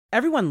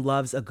Everyone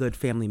loves a good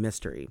family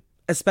mystery,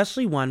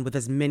 especially one with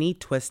as many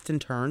twists and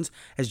turns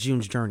as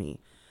June's journey.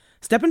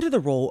 Step into the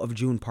role of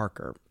June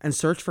Parker and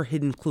search for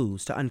hidden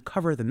clues to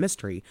uncover the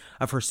mystery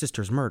of her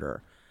sister's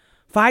murder.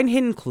 Find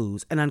hidden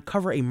clues and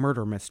uncover a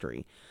murder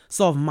mystery.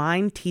 Solve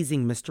mind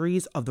teasing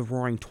mysteries of the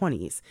Roaring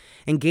Twenties.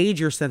 Engage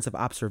your sense of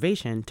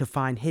observation to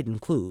find hidden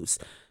clues.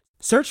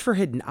 Search for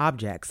hidden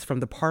objects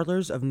from the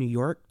parlors of New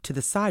York to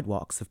the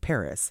sidewalks of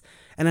Paris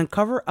and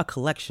uncover a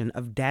collection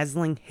of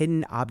dazzling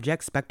hidden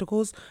object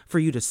spectacles for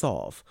you to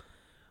solve.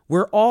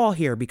 We're all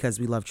here because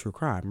we love true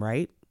crime,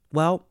 right?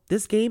 Well,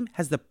 this game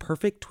has the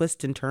perfect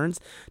twists and turns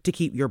to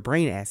keep your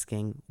brain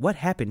asking, what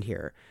happened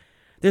here?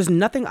 There's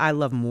nothing I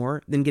love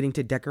more than getting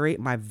to decorate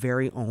my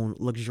very own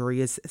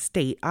luxurious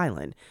state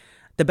island.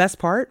 The best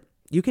part?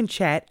 You can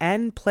chat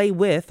and play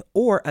with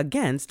or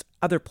against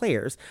other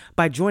players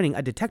by joining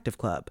a detective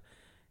club.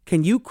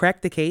 Can you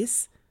crack the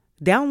case?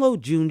 Download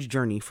June's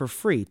Journey for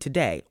free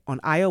today on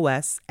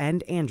iOS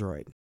and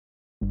Android.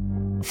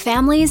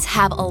 Families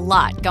have a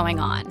lot going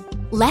on.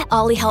 Let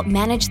Ollie help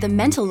manage the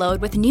mental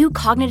load with new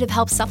cognitive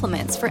help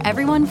supplements for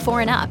everyone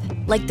 4 and up,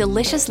 like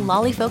delicious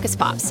Lolly Focus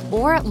Pops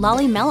or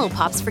Lolly Mellow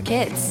Pops for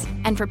kids.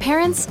 And for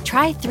parents,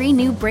 try 3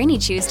 new Brainy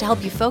Chews to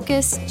help you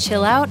focus,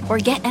 chill out, or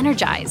get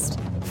energized.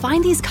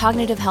 Find these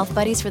cognitive health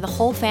buddies for the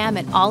whole fam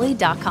at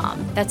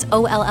ollie.com. That's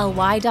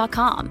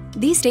OLLY.com.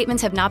 These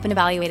statements have not been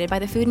evaluated by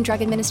the Food and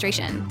Drug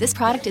Administration. This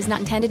product is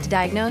not intended to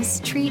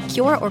diagnose, treat,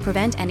 cure, or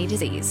prevent any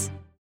disease.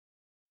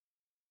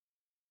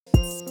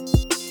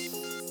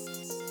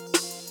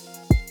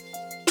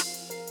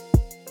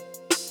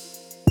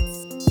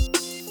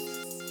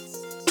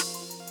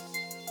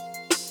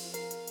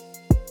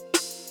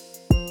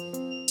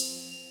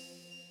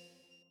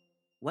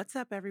 What's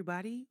up,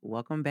 everybody?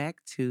 Welcome back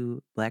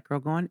to Black Girl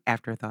Gone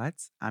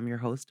Afterthoughts. I'm your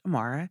host,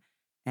 Amara,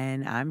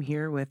 and I'm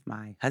here with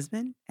my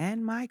husband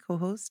and my co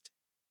host,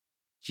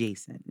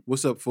 Jason.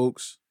 What's up,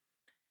 folks?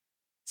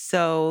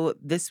 So,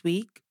 this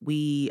week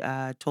we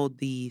told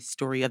the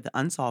story of the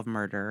unsolved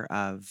murder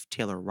of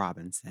Taylor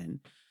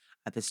Robinson.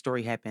 The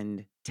story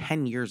happened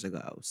 10 years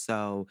ago.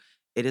 So,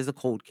 it is a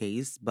cold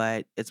case,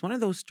 but it's one of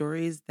those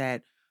stories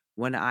that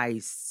when I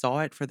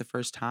saw it for the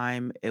first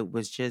time, it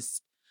was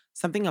just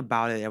something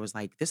about it. I was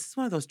like, this is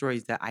one of those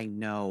stories that I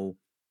know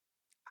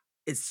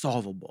is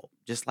solvable.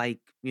 Just like,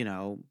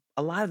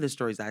 a lot of the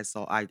stories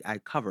I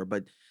cover,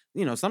 but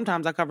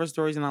sometimes I cover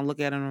stories and I look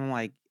at them and I'm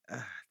like,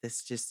 "Ugh,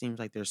 this just seems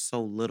like there's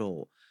so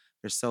little.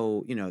 There's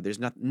so, there's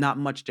not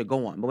much to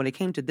go on. But when it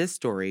came to this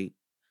story,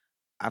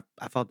 I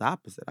felt the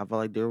opposite. I felt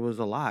like there was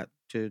a lot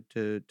to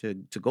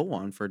go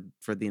on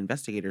for the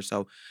investigator.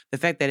 So the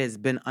fact that it's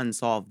been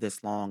unsolved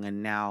this long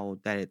and now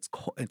that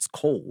it's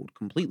cold,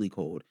 completely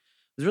cold,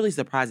 was really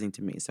surprising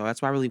to me. So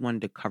that's why I really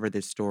wanted to cover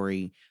this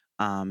story.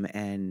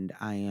 And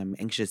I am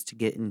anxious to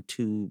get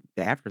into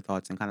the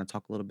afterthoughts and kind of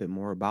talk a little bit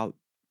more about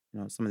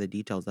some of the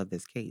details of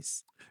this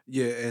case.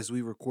 Yeah, as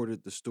we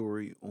recorded the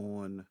story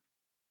on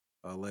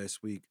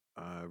last week,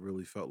 I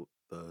really felt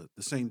the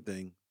same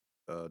thing.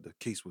 The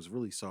case was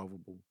really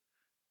solvable,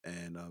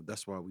 and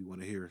that's why we want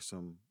to hear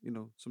some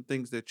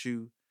things that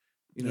you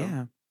know,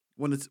 Yeah.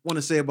 want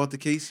to say about the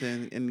case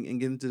and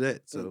get into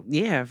that. So,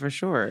 Yeah, for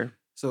sure.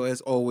 so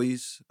as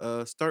always,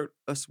 start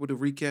us with a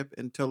recap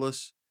and tell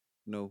us,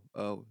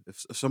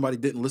 if somebody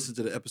didn't listen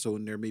to the episode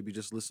and they're maybe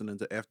just listening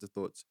to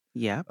afterthoughts,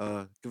 Yeah.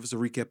 give us a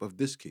recap of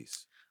this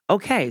case.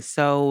 Okay,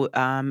 so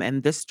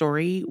in this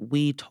story,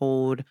 we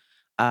told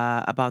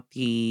about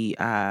the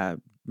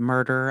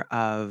murder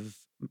of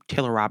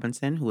Taylor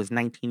Robinson, who was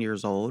 19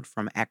 years old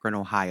from Akron,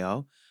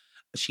 Ohio.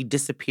 She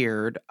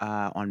disappeared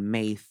on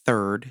May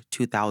 3rd,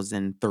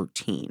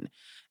 2013.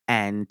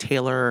 And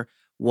Taylor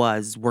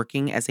was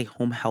working as a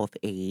home health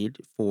aide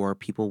for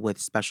people with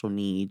special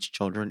needs,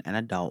 children and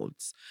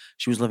adults.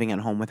 She was living at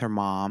home with her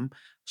mom.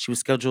 She was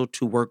scheduled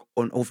to work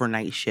an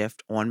overnight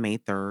shift on May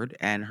 3rd,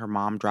 and her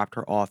mom dropped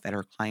her off at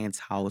her client's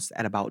house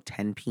at about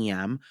 10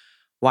 p.m.,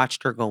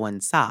 watched her go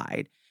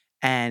inside.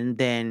 And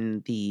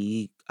then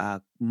the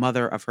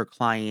mother of her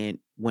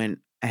client went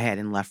ahead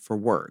and left for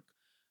work.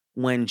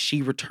 When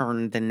she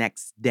returned the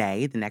next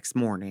day, the next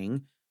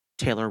morning,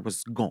 Taylor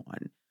was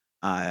gone.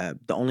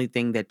 The only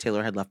thing that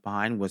Taylor had left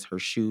behind was her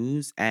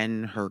shoes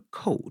and her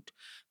coat.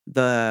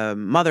 The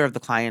mother of the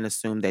client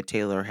assumed that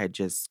Taylor had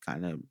just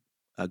kind of,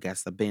 I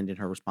guess, abandoned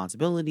her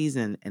responsibilities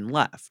and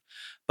left.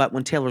 But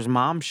when Taylor's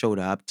mom showed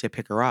up to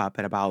pick her up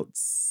at about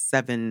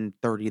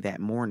 7:30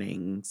 that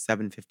morning,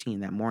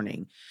 7:15 that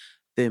morning,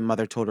 the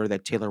mother told her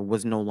that Taylor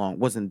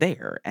wasn't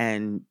there,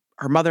 and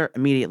her mother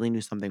immediately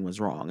knew something was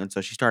wrong, and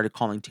so she started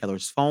calling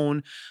Taylor's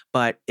phone,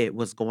 but it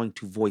was going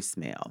to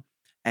voicemail.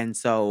 And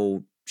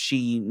so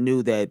she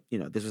knew that,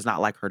 this was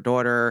not like her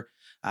daughter.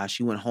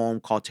 She went home,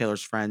 called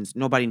Taylor's friends.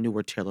 Nobody knew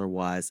where Taylor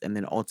was, and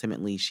then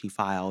ultimately she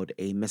filed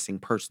a missing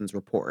persons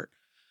report.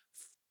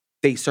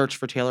 They searched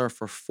for Taylor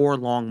for 4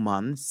 long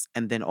months,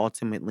 and then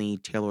ultimately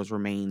Taylor's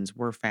remains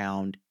were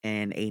found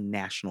in a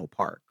national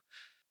park.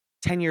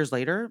 10 years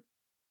later,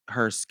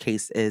 her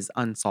case is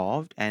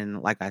unsolved.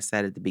 And like I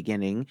said at the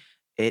beginning,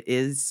 it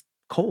is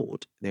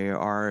cold.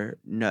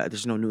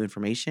 There's no new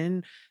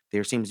information.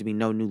 There seems to be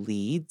no new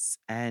leads,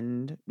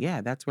 and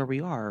yeah, that's where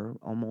we are,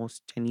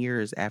 almost 10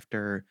 years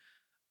after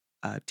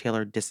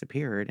Taylor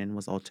disappeared and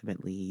was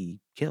ultimately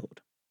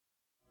killed.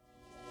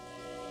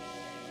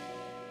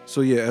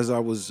 So yeah, as I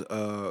was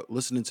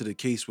listening to the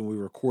case when we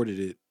recorded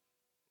it,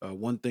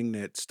 one thing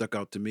that stuck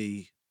out to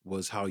me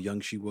was how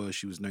young she was.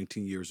 She was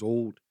 19 years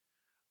old.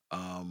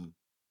 Um,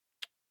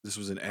 this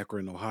was in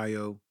Akron,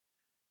 Ohio,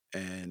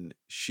 and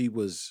she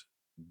was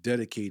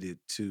dedicated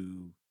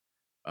to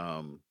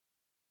um,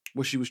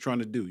 what she was trying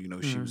to do. You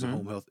know, she was a Mhm.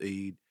 home health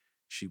aide.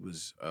 She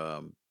was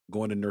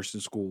going to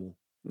nursing school,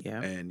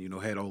 Yeah. and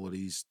had all of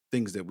these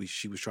things that we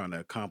she was trying to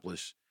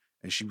accomplish.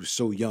 And she was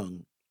so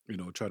young.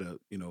 Try to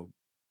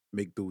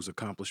make those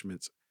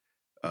accomplishments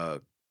uh,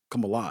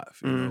 come alive.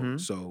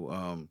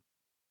 Mhm.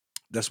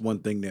 That's one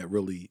thing that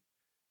really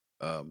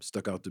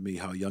stuck out to me: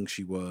 how young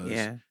she was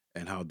Yeah.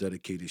 and how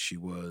dedicated she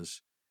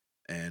was,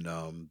 and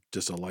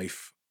just a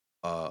life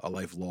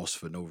lost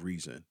for no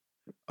reason.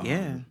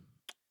 Yeah.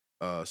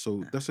 Um,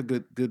 so that's a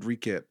good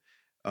recap.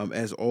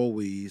 As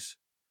always,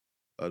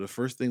 the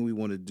first thing we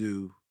want to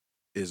do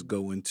is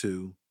go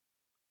into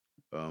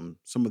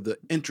some of the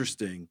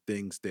interesting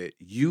things that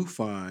you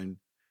find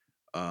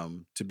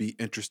to be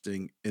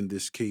interesting in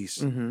this case,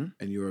 Mhm.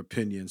 and your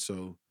opinion.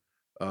 So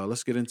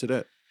let's get into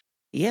that.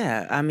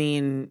 Yeah, I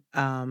mean,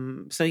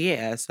 so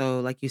yeah, so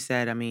like you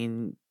said, I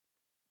mean,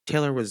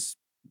 Taylor was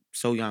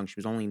so young. She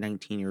was only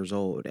 19 years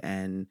old,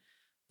 and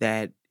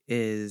that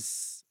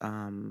is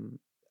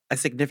a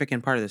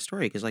significant part of the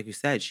story because like you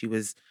said, she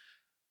was,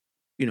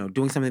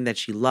 doing something that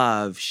she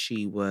loved.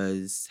 She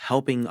was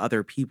helping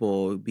other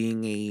people,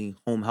 being a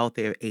home health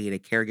aide, a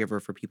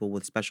caregiver for people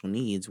with special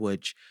needs,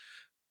 which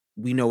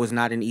we know is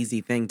not an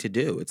easy thing to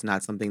do. It's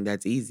not something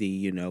that's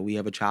easy. We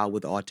have a child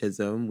with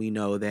autism. We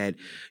know that,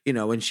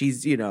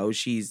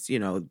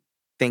 and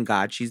thank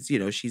God she's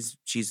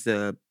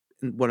the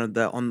one of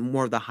the on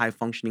more of the high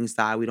functioning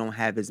side. We don't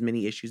have as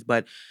many issues,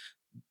 but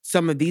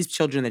some of these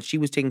children that she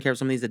was taking care of,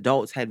 some of these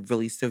adults had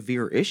really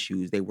severe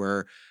issues. They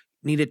were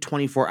needed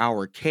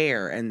 24-hour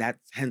care, and that's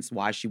hence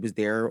why she was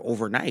there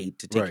overnight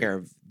to take Right. care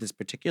of this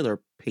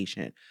particular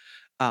patient.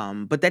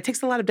 But that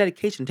takes a lot of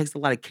dedication, takes a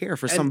lot of care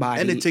for And it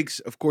somebody. takes,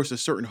 of course, a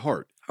certain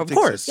heart. It Of takes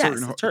a course, certain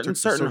yes, a heart. It certain takes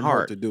a certain certain heart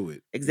heart. to do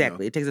it.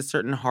 Exactly. It takes a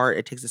certain heart,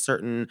 it takes a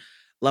certain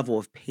level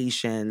of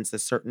patience, a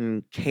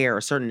certain care,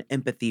 a certain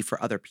empathy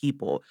for other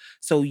people.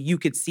 So you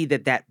could see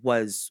that that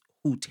was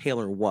who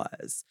Taylor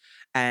was,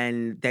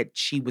 and that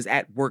she was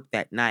at work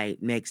that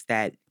night makes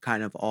that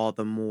kind of all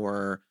the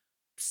more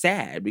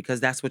sad because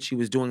that's what she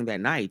was doing that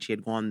night. She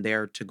had gone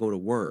there to go to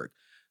work.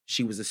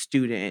 She was a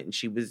student and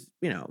she was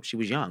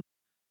young.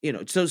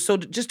 So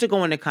just to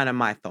go into kind of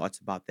my thoughts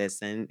about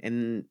this,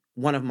 and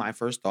one of my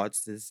first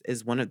thoughts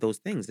is one of those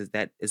things is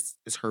that is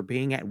her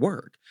being at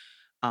work.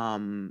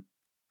 Um,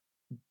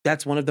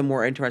 that's one of the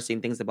more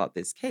interesting things about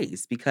this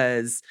case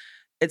because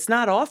it's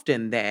not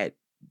often that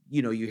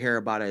you hear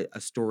about a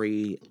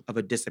story of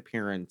a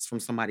disappearance from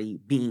somebody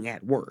being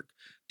at work,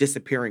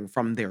 disappearing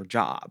from their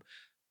job.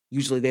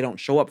 Usually they don't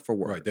show up for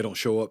Right. work. They don't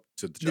show up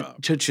to the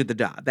job. To the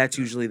job. That's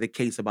Yeah. usually the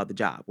case about the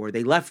job, where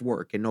they left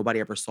work and nobody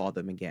ever saw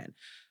them again.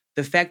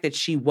 The fact that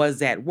she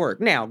was at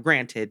work now,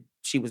 granted,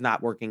 she was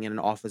not working in an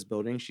office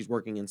building, she's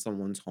working in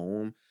someone's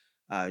home.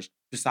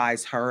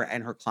 Besides her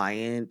and her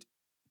client,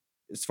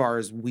 as far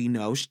as we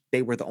know,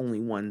 they were the only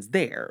ones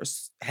there,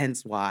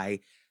 hence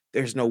why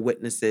there's no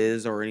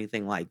witnesses or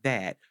anything like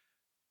that.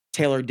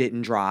 Taylor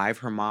didn't drive,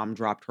 her mom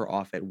dropped her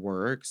off at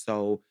work,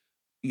 so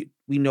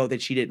we know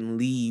that she didn't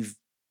leave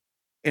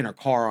in her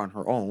car on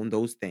her own,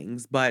 those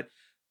things, but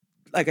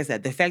like I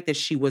said, the fact that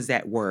she was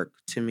at work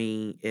to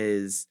me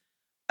is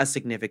a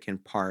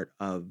significant part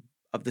of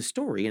the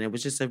story, and it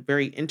was just a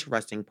very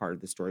interesting part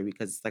of the story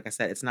because, like I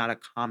said, it's not a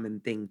common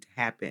thing to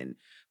happen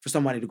for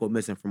somebody to go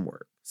missing from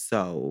work.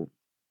 So,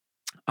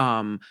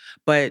 um,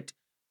 but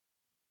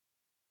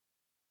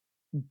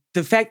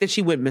the fact that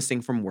she went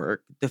missing from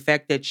work, the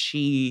fact that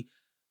she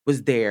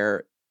was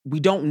there, we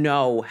don't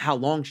know how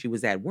long she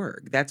was at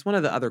work. That's one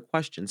of the other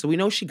questions. So we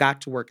know she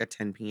got to work at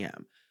 10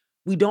 p.m.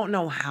 We don't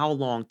know how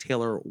long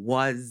Taylor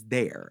was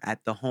there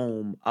at the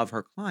home of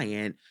her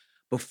client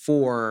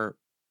before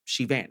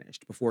she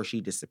vanished, before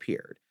she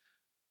disappeared.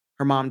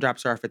 Her mom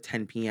drops her off at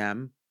 10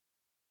 p.m.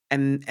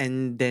 and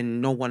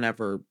then no one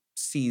ever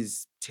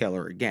sees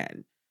Taylor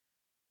again.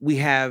 We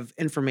have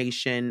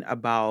information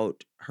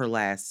about her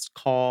last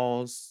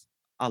calls,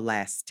 a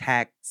last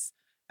text,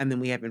 and then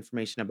we have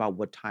information about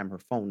what time her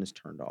phone is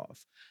turned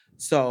off.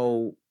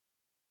 So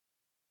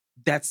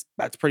that's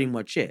pretty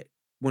much it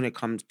when it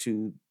comes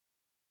to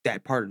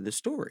that part of the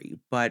story.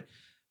 But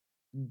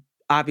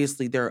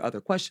obviously there are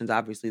other questions.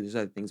 Obviously, there's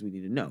other things we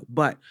need to know.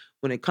 But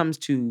when it comes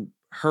to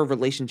her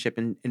relationship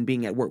and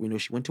being at work, we know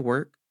she went to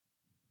work,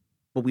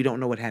 but we don't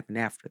know what happened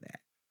after that.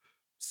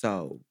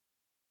 So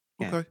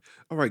yeah. Okay.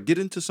 All right. Get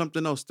into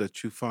something else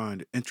that you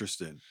find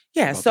interesting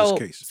Yeah, about this so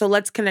case. so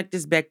let's connect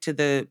this back to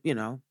the,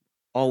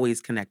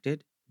 always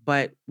connected.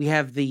 But we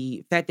have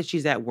the fact that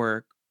she's at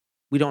work.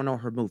 We don't know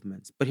her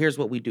movements. But here's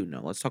what we do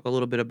know. Let's talk a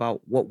little bit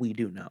about what we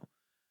do know.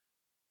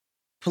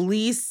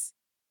 Police,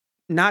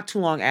 not too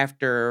long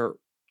after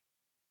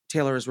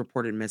Taylor is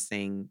reported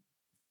missing,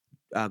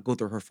 go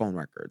through her phone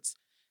records.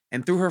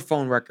 And through her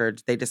phone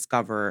records, they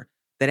discover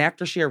that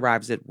after she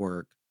arrives at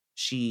work,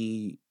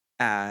 she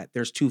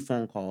there's 2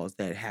 phone calls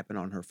that happen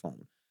on her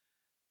phone.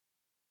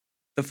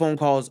 The phone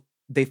calls,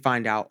 they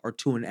find out, are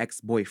to an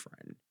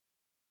ex-boyfriend.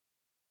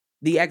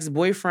 The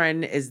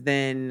ex-boyfriend is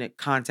then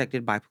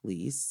contacted by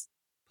police.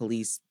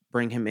 Police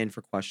bring him in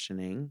for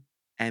questioning,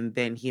 and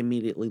then he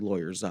immediately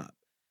lawyers up.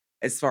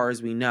 As far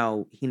as we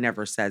know, he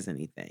never says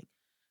anything.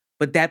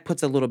 But that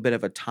puts a little bit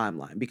of a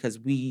timeline because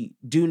we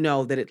do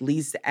know that at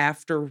least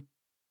after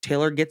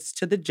Taylor gets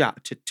to the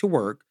job to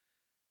work,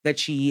 that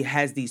she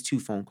has these 2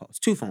 phone calls.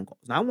 2 phone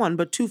calls. Not 1,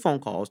 but 2 phone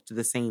calls to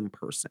the same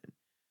person.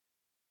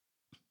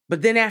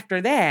 But then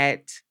after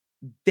that,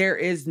 there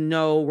is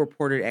no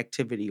reported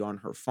activity on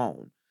her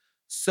phone.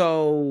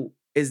 So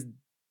is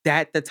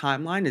that the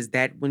timeline? Is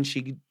that when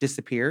she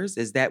disappears?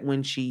 Is that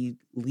when she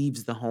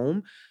leaves the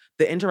home?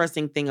 The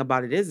interesting thing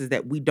about it is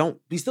that we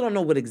still don't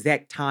know what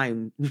exact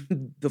time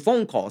the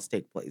phone calls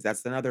take place.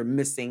 That's another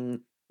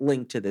missing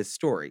link to this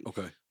story.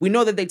 Okay. We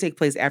know that they take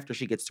place after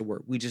she gets to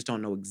work. We just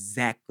don't know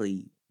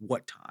exactly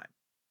what time.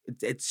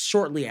 It's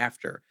shortly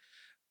after.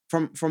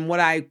 From what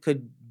I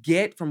could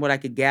get, from what I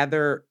could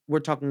gather, we're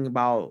talking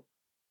about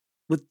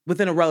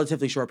within a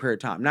relatively short period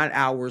of time, not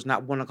hours,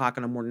 not 1 o'clock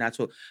in the morning, not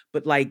so,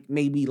 but like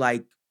maybe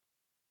like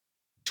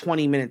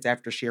 20 minutes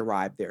after she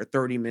arrived there,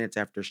 30 minutes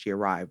after she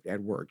arrived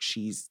at work,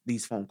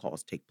 these phone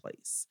calls take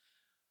place.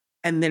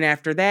 And then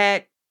after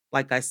that,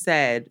 like I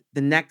said,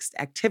 the next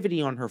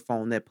activity on her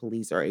phone that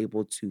police are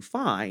able to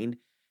find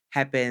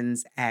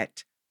happens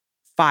at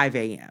 5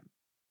 a.m.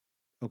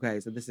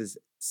 Okay, so this is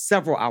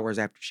several hours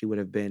after she would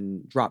have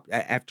been dropped,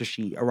 after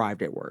she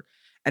arrived at work.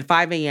 At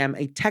 5 a.m.,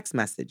 a text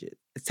message,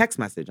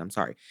 I'm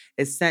sorry,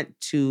 is sent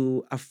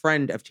to a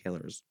friend of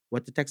Taylor's.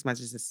 What the text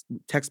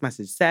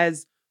message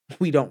says,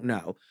 we don't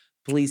know.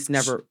 Police S-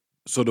 never,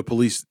 So the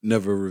police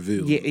never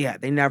revealed. yeah,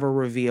 they never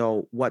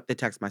reveal what the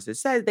text message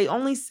says. They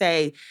only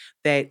say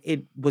that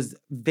it was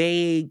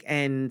vague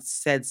and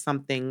said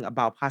something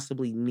about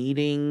possibly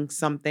needing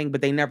something,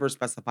 but they never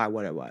specify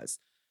what it was.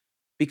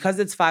 Because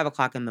it's 5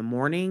 o'clock in the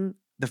morning,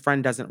 the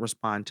friend doesn't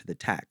respond to the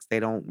text. They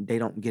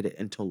don't get it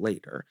until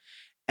later.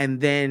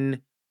 And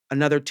then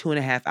another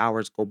 2.5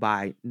 hours go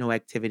by, no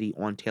activity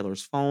on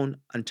Taylor's phone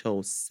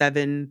until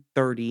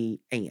 7:30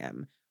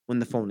 a.m. when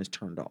the phone is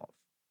turned off.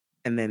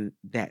 And then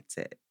that's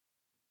it.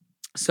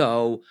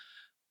 So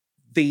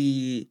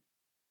the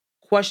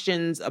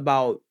questions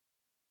about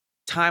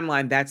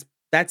timeline,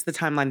 that's the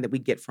timeline that we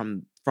get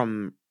from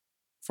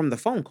the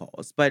phone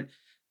calls, but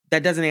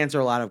that doesn't answer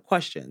a lot of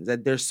questions.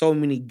 That there's so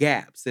many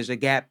gaps. There's a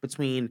gap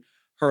between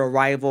her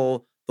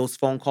arrival, those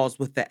phone calls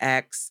with the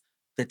ex,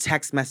 the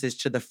text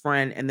message to the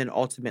friend, and then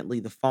ultimately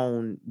the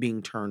phone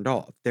being turned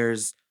off.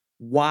 There's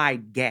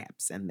wide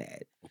gaps in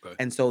that. Okay.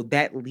 And so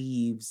that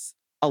leaves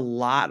a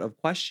lot of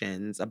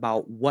questions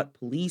about what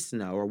police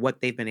know or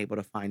what they've been able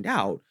to find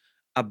out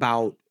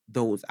about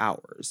those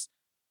hours.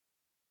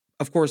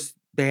 Of course,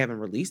 they haven't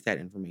released that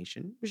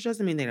information, which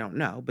doesn't mean they don't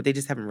know, but they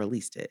just haven't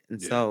released it.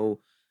 And Yeah.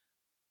 so,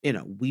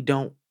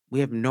 we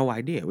have no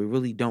idea. We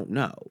really don't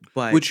know.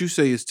 But Which you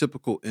say is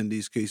typical in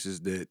these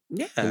cases that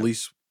yeah.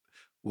 police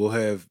will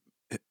have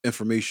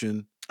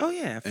information Oh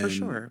yeah, for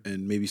sure.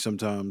 and maybe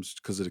sometimes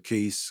because of the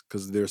case,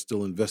 because they're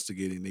still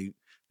investigating,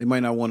 they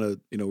might not want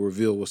to,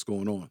 reveal what's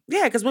going on.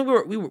 Yeah, because when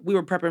we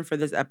were prepping for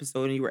this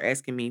episode and you were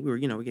asking me, we're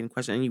getting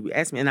questions and you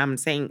asked me, and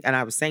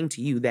I was saying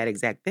to you that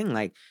exact thing.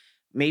 Like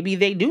maybe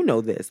they do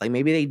know this. Like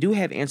maybe they do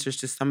have answers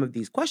to some of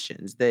these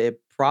questions. The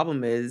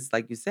problem is,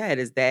 like you said,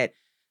 is that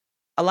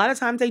a lot of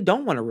times they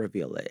don't want to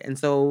reveal it. And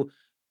so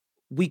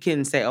we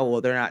can say, "Oh,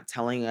 well, they're not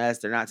telling us.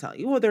 They're not telling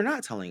you." Well, they're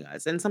not telling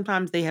us. And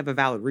sometimes they have a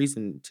valid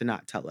reason to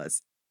not tell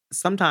us.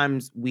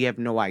 Sometimes we have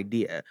no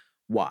idea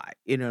why.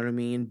 You know what I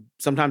mean?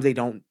 Sometimes they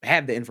don't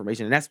have the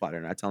information and that's why they're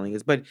not telling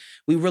us, but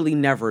we really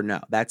never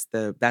know. That's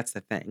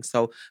the thing.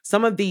 So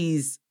some of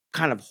these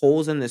kind of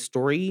holes in the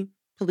story,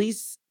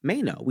 police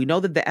may know. We know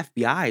that the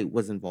FBI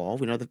was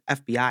involved. We know the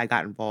FBI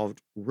got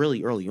involved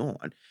really early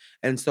on.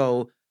 And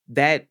so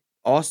that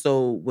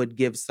also would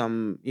give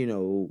some,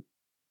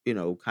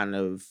 kind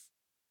of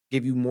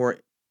give you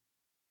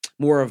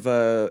more of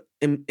a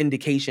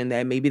indication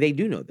that maybe they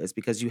do know this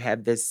because you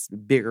have this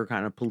bigger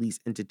kind of police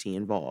entity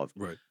involved.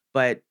 Right.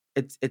 But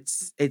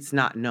it's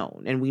not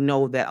known, and we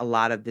know that a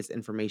lot of this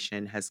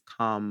information has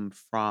come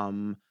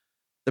from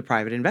the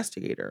private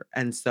investigator,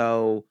 and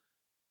so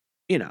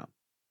you know,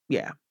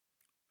 yeah,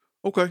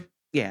 Okay.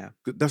 yeah.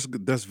 Good. That's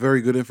good. That's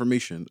very good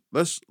information.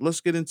 Let's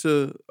get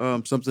into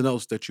something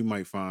else that you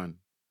might find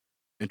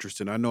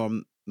interesting. I know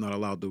I'm not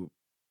allowed to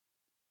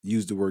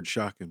use the word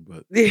shocking,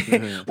 but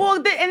Well,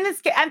 in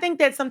this case, I think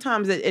that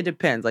sometimes it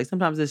depends. Like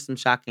sometimes there's some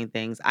shocking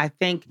things. I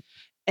think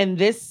in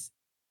this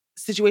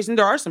situation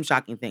there are some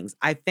shocking things.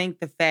 I think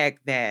the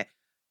fact that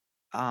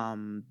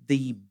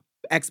the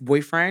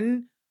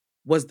ex-boyfriend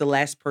was the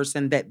last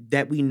person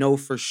that we know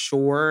for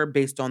sure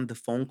based on the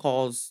phone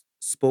calls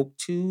spoke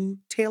to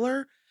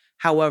Taylor.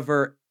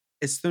 However,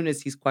 as soon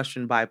as he's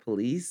questioned by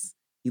police,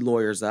 he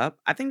lawyers up.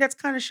 I think that's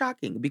kind of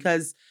shocking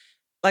because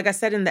like I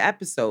said in the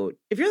episode,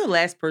 if you're the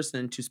last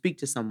person to speak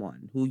to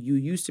someone who you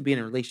used to be in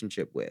a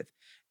relationship with,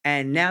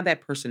 and now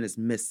that person is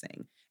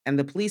missing, and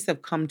the police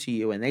have come to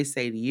you and they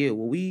say to you,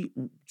 well, we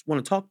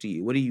want to talk to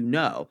you. What do you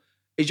know?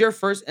 Is your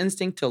first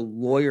instinct to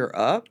lawyer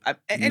up?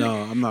 And No,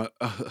 I'm not.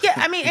 yeah,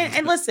 I mean,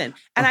 and listen,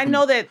 and I um,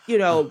 know that,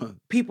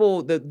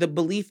 people, the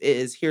belief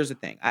is, here's the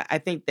thing. I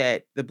think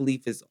that the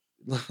belief is,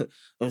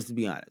 let's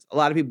be honest, a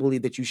lot of people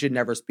believe that you should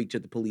never speak to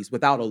the police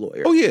without a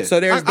lawyer. oh yeah, So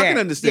there's I can that.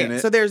 understand Yeah,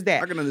 that. so there's I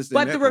that. can understand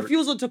But the that part.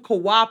 refusal to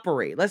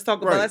cooperate, Right.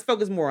 let's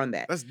focus more on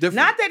that. That's different.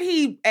 Not that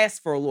he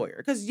asked for a lawyer,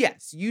 because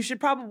yes, you should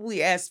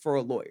probably ask for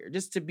a lawyer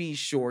just to be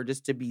sure,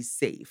 just to be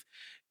safe.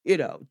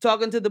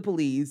 Talking to the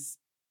police,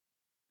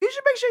 you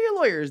should make sure your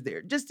lawyer is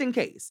there just in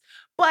case.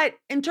 But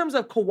in terms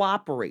of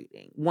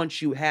cooperating,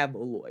 once you have a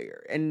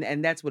lawyer,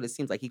 and that's what it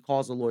seems like, he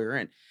calls a lawyer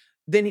in.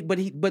 Then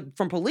but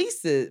from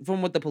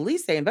what the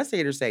police say,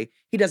 investigators say,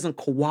 he doesn't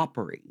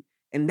cooperate.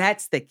 And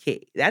that's the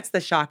key. That's the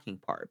shocking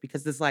part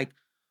because it's like,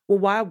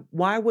 well,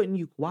 why wouldn't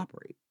you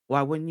cooperate?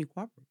 Why wouldn't you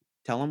cooperate?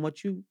 Tell him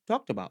what you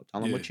talked about.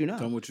 Tell him Yeah. what you Tell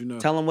know. them what you know.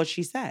 Tell him what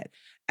she said.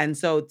 And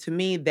so to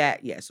me,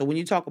 so when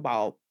you talk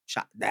about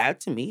that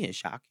to me is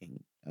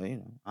shocking,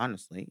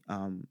 honestly.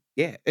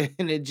 Yeah.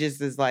 And it just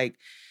is like,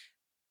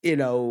 you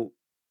know,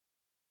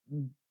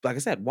 like I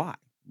said, why?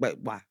 But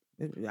why?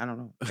 I don't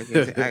know. I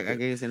guess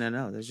I don't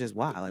know. It's just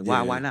why. Like why?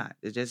 Yeah. Why not?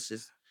 It's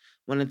just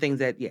one of the things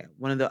that, yeah,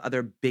 one of the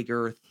other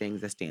bigger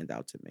things that stands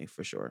out to me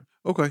for sure.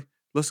 Okay.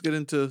 Let's get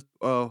into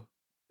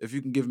if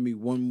you can give me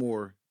one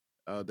more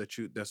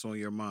that's on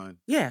your mind.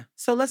 Yeah.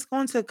 So let's go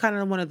into kind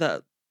of one of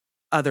the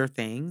other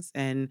things,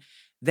 and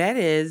that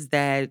is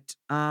that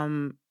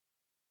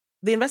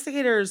the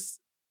investigators,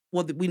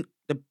 well,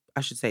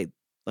 I should say,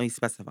 let me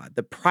specify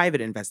the private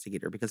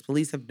investigator, because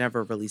police have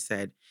never really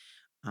said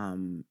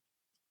um,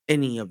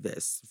 any of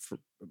this,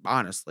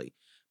 honestly.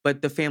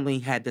 But the family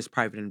had this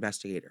private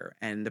investigator,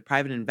 and the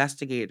private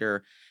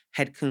investigator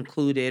had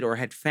concluded or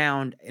had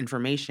found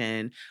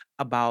information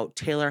about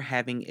Taylor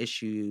having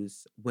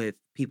issues with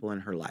people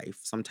in her life,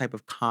 some type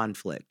of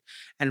conflict.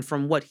 And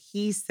from what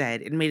he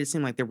said, it made it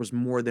seem like there was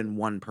more than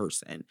one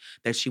person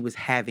that she was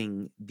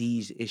having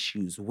these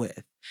issues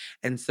with.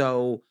 And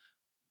so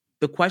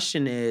the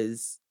question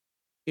is,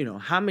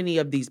 how many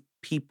of these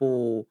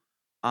people,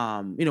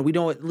 we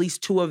know at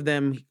least two of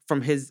them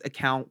from his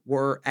account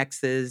were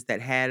exes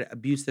that had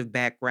abusive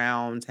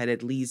backgrounds, had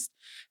at least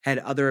had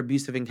other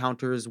abusive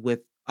encounters with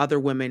other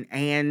women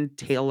and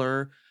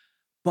Taylor.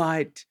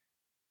 But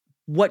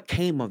what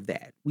came of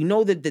that? We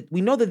know that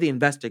the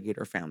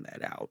investigator found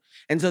that out.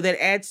 And so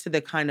that adds to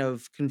the kind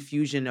of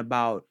confusion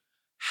about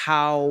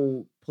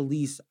how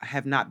police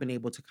have not been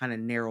able to kind of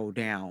narrow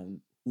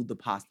down who the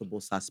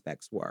possible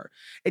suspects were.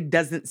 It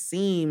doesn't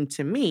seem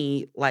to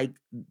me like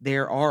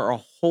there are a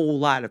whole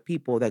lot of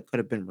people that could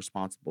have been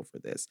responsible for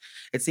this.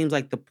 It seems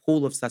like the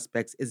pool of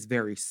suspects is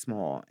very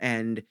small,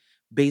 and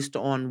based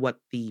on what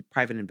the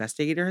private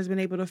investigator has been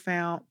able to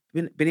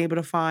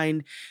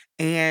find,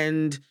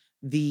 and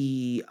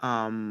the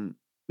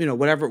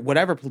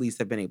whatever police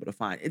have been able to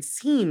find, it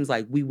seems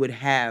like we would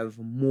have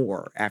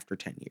more after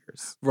 10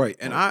 years. Right.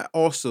 And Or I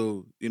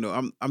also,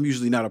 I'm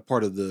usually not a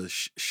part of the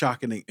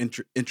shocking and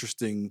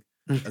interesting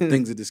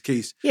things in this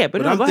case, yeah,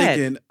 but but no, go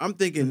ahead. I'm Mhm.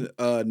 thinking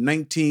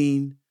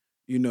 19,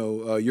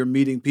 you're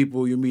meeting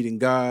people, you're meeting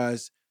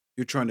guys,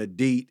 you're trying to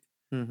date,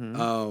 Mhm.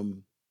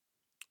 um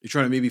you're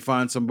trying to maybe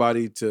find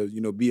somebody to,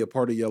 be a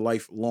part of your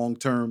life long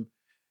term.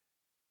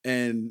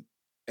 And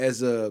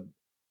as a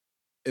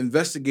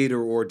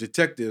investigator or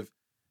detective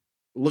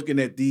looking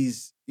at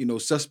these,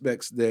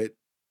 suspects that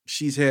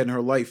she's had in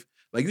her life,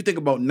 like you think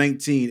about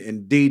 19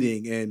 and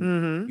dating and,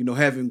 Mhm.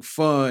 having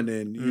fun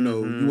and, you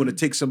want to Mhm.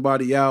 take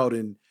somebody out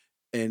and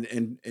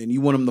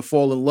you want them to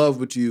fall in love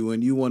with you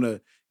and you want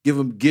to give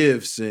them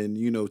gifts and,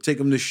 take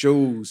them to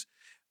shows.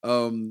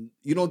 You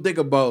don't think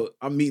about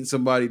I'm meeting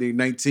somebody, they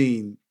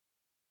 19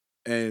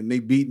 and they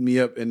beating me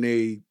up and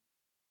they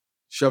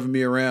shoving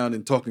me around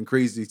and talking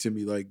crazy to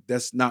me. Like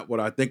that's not what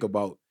I think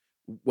about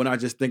when I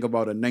just think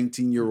about a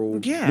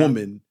 19-year-old Yeah.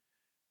 woman,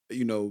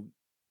 you know,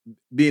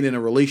 being in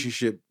a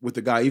relationship with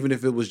a guy, even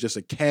if it was just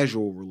a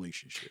casual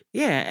relationship.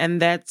 Yeah,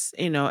 and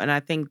and I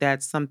think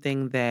that's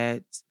something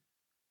that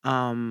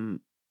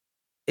um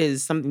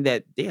is something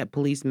that, yeah,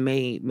 police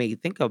may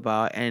think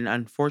about, and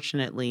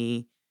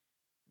unfortunately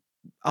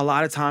a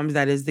lot of times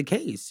that is the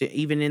case.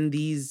 Even in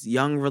these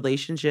young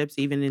relationships,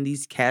 even in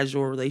these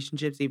casual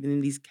relationships, even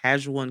in these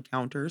casual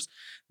encounters,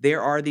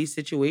 there are these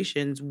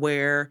situations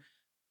where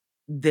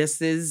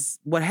this is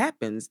what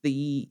happens.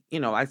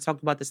 I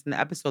talked about this in the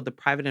episode, the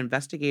private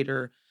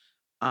investigator,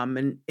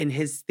 in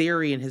his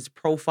theory and his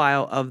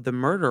profile of the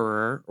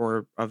murderer,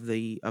 or of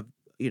the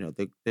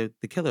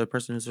killer, the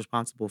person who's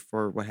responsible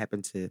for what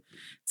happened to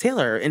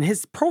Taylor. In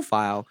his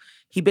profile,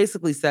 he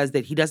basically says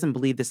that he doesn't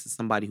believe this is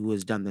somebody who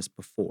has done this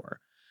before.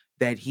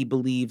 that he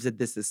believes that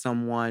this is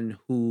someone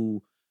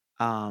who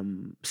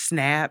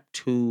snapped,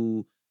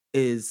 who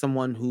is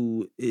someone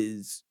who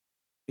is,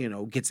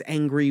 gets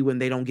angry when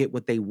they don't get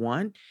what they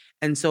want.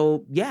 And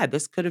so, yeah,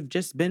 this could have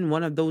just been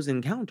one of those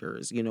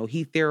encounters.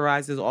 He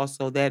theorizes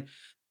also that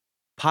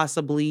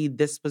possibly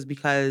this was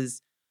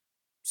because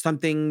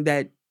something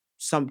that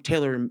some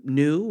Taylor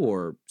knew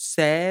or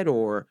said,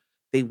 or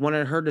they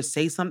wanted her to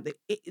say something.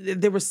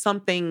 There was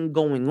something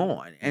going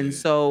on. And Yeah.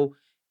 so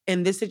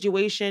in this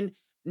situation,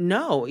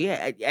 no,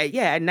 yeah,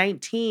 at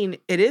 19,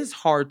 it is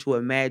hard to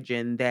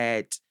imagine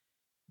that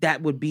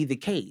that would be the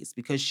case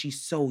because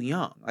she's so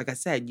young. Like I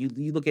said, you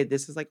look at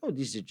this as like, oh,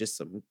 these are just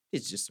some,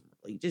 it's just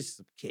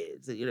some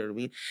kids. You know what I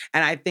mean?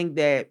 And I think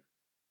that,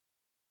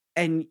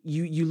 and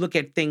you look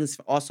at things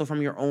also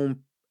from your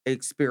own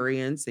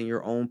experience and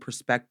your own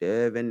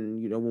perspective.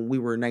 And when we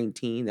were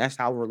 19, that's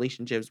how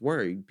relationships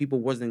were. People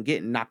wasn't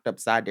getting knocked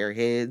upside their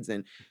heads,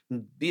 and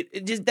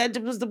it just that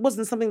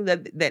wasn't something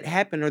that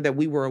happened or that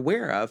we were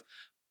aware of,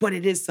 but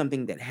it is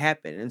something that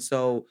happened. And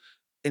so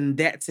in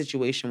that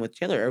situation with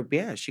Taylor,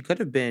 yeah, she could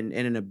have been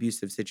in an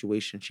abusive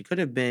situation. She could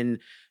have been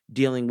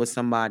dealing with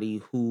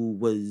somebody who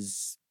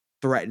was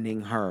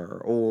threatening her,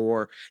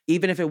 or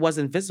even if it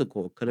wasn't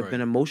physical, it could have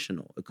been Right.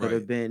 emotional. It could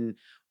have Right. been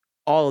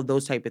all of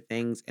those type of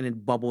things, and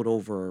it bubbled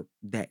over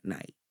that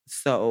night.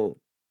 So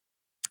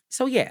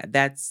yeah,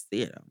 that's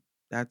yeah,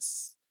 that's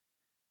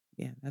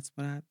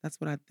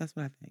what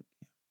I think.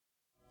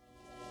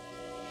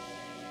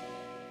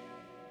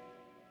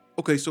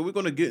 Okay, so we're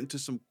going to get into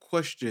some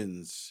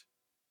questions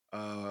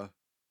uh,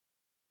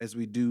 as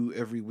we do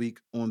every week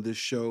on this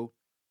show.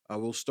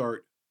 We'll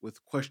start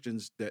with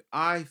questions that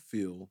I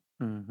feel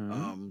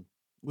Mhm.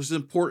 was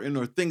important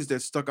or things that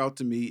stuck out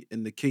to me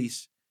in the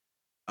case,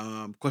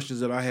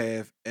 questions that I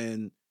have,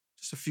 and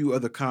just a few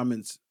other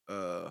comments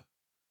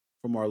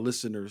from our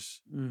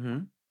listeners.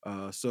 Mhm.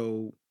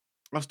 So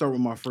I'll start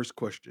with my first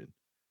question.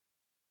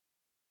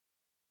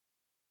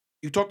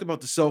 You talked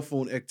about the cell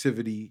phone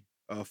activity.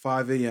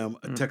 5 a.m.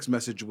 A Mm. text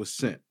message was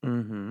sent,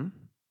 Mhm.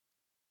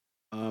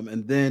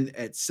 and then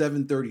at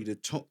 7:30,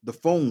 the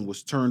phone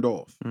was turned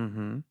off.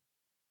 Mhm.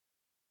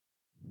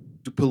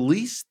 Do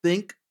police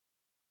think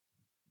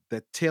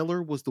that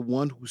Taylor was the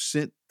one who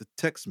sent the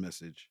text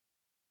message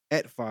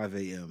at 5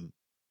 a.m.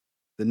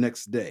 the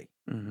next day?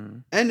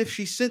 Mhm. And if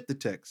she sent the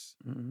text,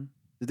 Mhm.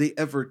 did they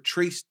ever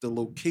trace the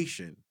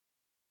location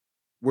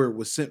where it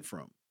was sent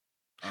from?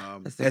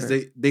 That's a As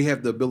great they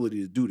have the ability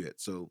to do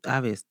that. So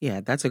obvious. Yeah,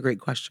 that's a great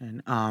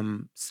question.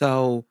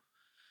 So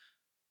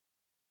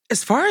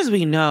as far as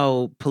we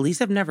know, police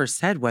have never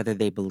said whether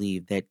they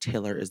believe that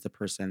Taylor is the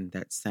person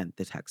that sent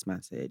the text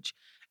message.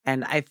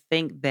 And I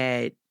think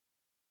that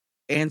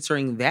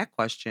answering that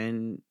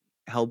question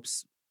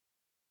helps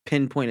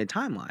pinpoint a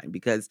timeline,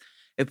 because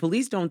if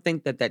police don't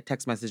think that that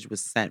text message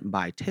was sent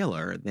by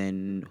Taylor,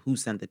 then who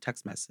sent the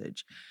text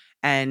message?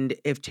 And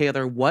if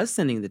Taylor was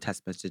sending the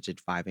text message at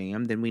 5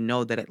 a.m., then we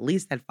know that at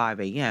least at 5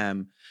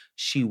 a.m.,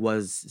 she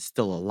was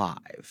still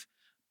alive.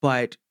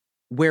 But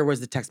where was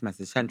the text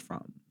message sent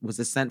from? Was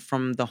it sent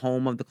from the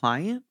home of the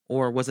client,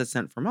 or was it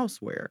sent from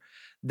elsewhere?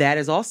 That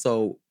is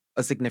also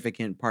a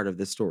significant part of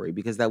the story,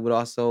 because that would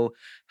also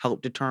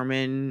help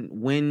determine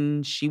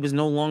when she was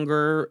no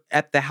longer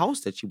at the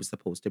house that she was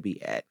supposed to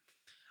be at.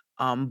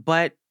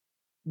 But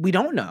we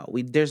don't know.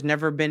 There's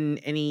never been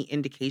any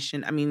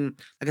indication. I mean,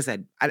 like I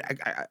said,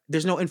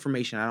 there's no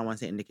information. I don't want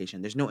to say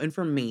indication. There's no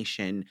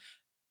information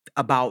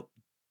about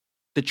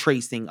the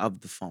tracing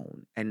of the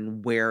phone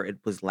and where it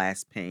was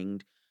last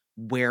pinged,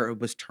 where it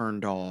was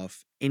turned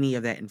off, any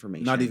of that not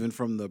information. even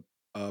from the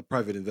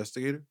private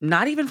investigator.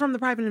 Not even from the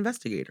private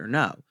investigator,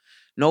 no.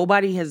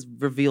 Nobody has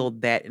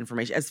revealed that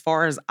information as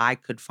far as I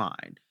could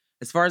find.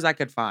 As far as I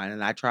could find,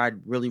 and I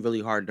tried really,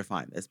 really hard to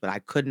find this, but I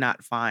could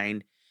not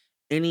find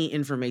any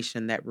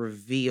information that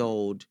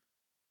revealed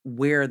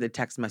where the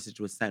text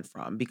message was sent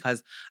from,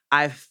 because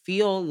I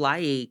feel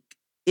like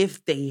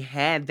if they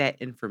had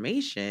that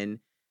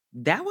information,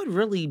 that would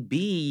really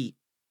be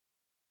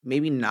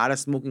maybe not a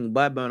smoking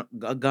bud, but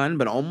a gun,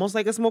 but almost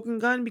like a smoking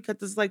gun, because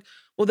it's like,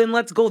 well, then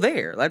let's go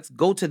there. Let's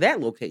go to that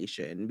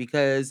location.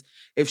 Because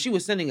if she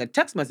was sending a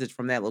text message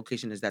from that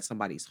location, is that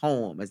somebody's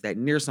home? Is that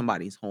near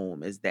somebody's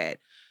home? Is that,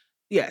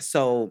 yeah,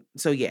 so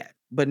yeah.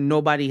 But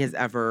nobody has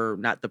ever,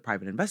 not the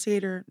private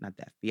investigator, not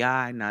the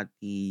FBI, not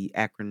the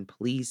Akron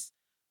police,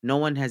 no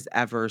one has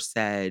ever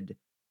said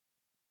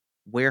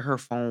where her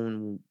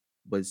phone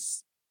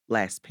was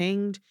last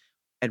pinged,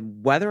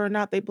 and whether or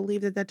not they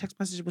believe that that text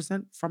message was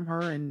sent from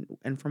her,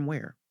 and from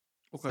where.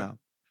 Okay. So,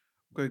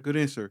 Okay. Good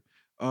answer.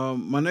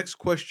 My next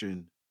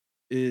question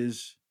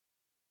is: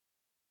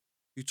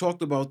 you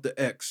talked about the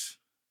ex,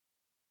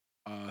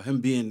 him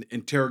being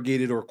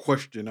interrogated or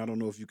questioned. I don't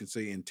know if you can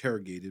say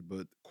interrogated,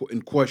 but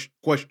in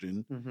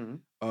question. mhm.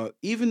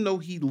 Even though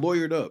he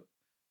lawyered up,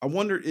 I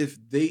wonder if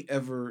they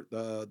ever,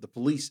 the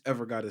police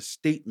ever got a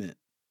statement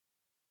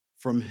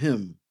from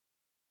him,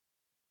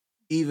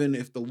 even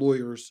if the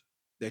lawyers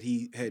that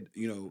he had,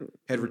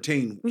 had Mm,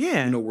 retained,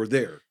 yeah. were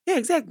there. Yeah,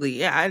 exactly.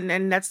 Yeah,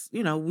 and that's,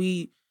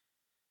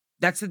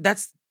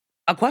 that's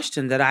A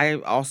question that I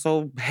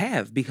also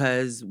have,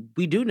 because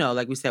we do know,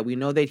 like we said, we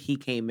know that he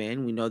came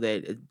in. We know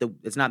that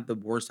it's not the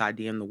worst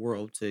idea in the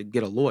world to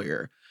get a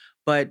lawyer.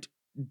 But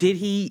did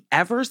he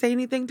ever say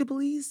anything to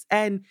police?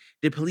 And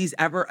did police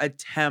ever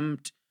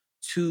attempt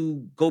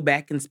to go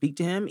back and speak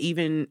to him?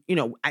 Even,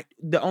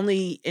 the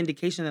only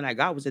indication that I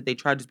got was that they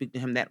tried to speak to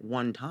him that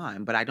one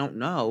time, but I don't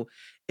know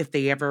if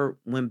they ever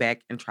went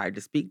back and tried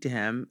to speak to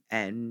him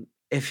and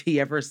if he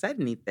ever said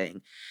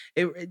anything.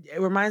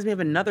 It reminds me of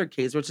another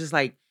case, which is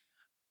like,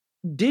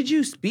 did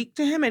you speak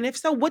to him? And if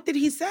so, what did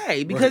he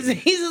say? Because Right.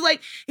 he's just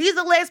like, he's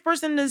the last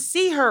person to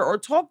see her or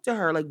talk to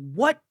her. Like,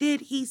 what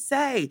did he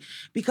say?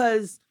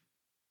 Because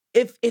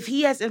if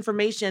he has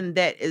information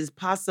that is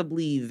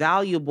possibly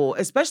valuable,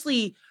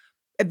 especially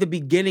at the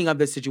beginning of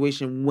the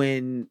situation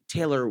when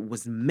Taylor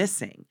was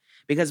missing,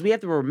 because we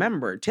have to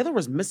remember Taylor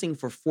was missing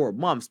for 4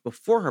 months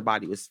before her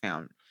body was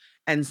found.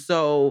 And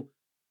so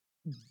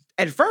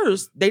at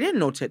first, they didn't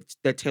know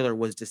that Taylor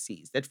was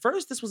deceased. At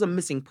first, this was a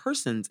missing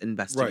persons Right.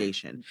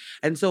 investigation.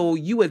 And so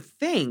you would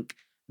think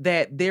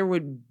that there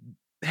would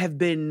have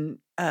been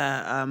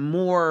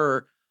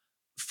more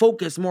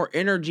focus, more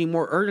energy,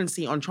 more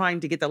urgency on trying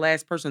to get the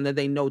last person that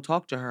they know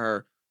talk to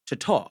her to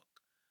talk.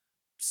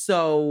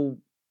 So,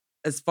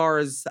 as far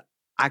as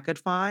I could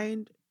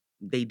find,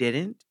 they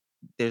didn't.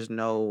 There's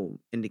no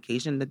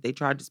indication that they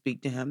tried to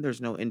speak to him.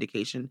 There's no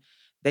indication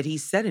that he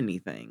said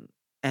anything.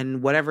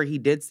 And whatever he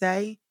did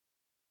say,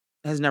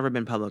 has never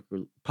been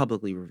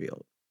publicly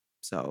revealed.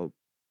 So,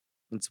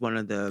 it's one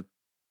of the,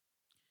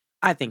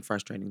 I think,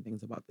 frustrating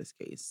things about this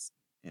case,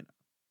 you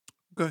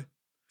know, Okay.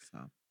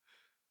 so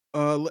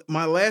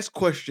My last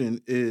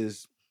question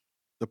is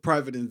the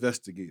private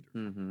investigator.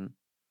 mhm.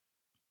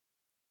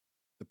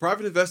 The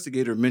private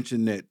investigator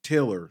mentioned that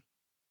Taylor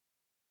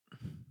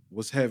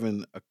was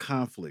having a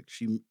conflict.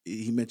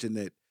 He mentioned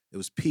that it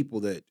was people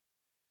that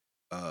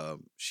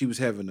she was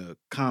having a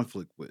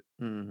conflict with.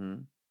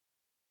 Mhm.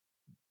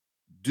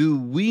 Do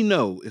we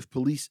know if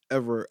police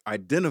ever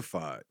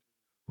identified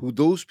who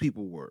those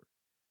people were?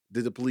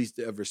 Did the police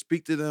ever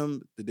speak to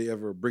them? Did they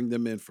ever bring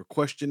them in for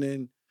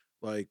questioning?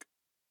 Like,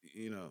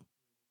 you know,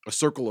 a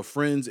circle of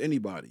friends,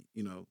 anybody.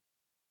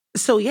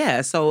 So,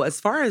 yeah, so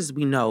as far as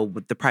we know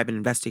with the private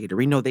investigator,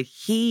 we know that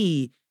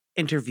he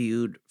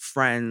interviewed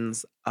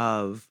friends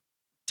of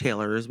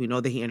Taylor's. We know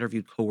that he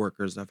interviewed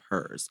coworkers of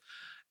hers.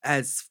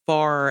 As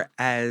far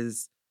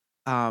as,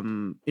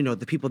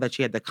 the people that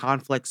she had the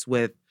conflicts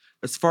with,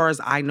 as far as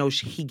I know,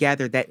 he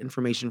gathered that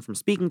information from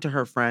speaking to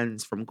her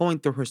friends, from going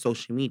through her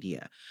social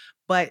media.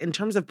 But in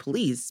terms of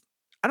police,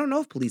 I don't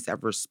know if police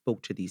ever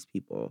spoke to these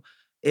people.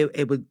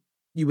 It would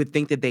You would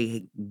think that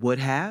they would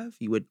have.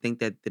 You would think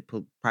that the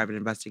private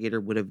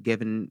investigator would have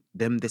given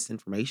them this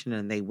information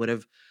and they would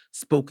have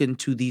spoken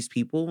to these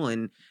people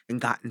and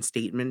gotten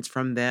statements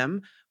from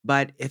them.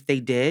 But if they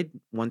did,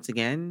 once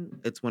again,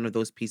 it's one of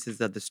those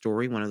pieces of the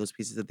story, one of those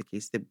pieces of the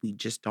case that we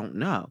just don't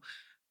know.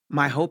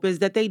 My hope is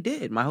that they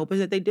did. My hope is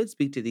that they did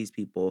speak to these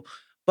people.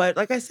 But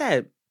like I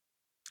said,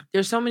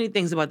 there's so many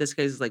things about this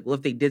case. It's like, well,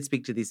 if they did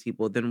speak to these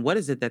people, then what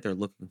is it that they're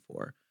looking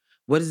for?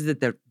 What is it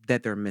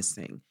that they're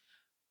missing?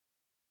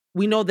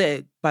 We know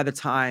that by the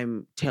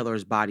time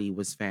Taylor's body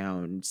was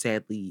found,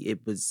 sadly,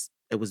 it was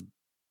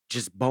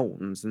just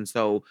bones, and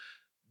so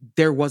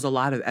there was a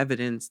lot of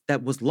evidence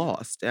that was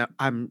lost.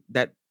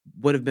 That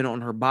would have been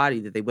on her body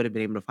that they would have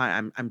been able to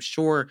find. I'm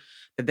sure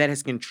that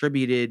has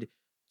contributed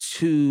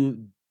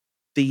to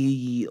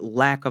the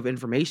lack of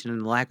information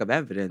and the lack of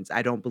evidence.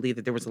 I don't believe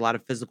that there was a lot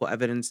of physical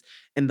evidence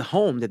in the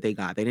home that they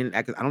got. They didn't.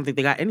 I don't think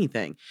they got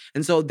anything,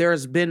 and so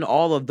there's been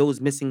all of those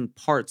missing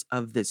parts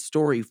of this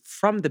story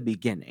from the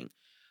beginning.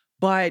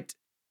 But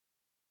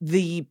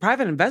the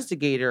private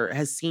investigator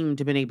has seemed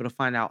to been able to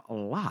find out a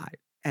lot.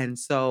 And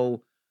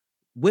so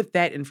with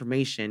that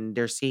information,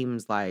 there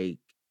seems like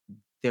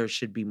there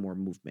should be more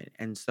movement.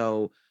 And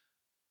so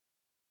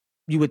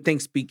you would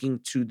think speaking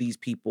to these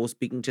people,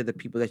 speaking to the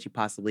people that you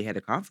possibly had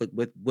a conflict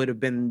with would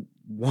have been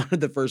one of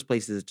the first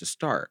places to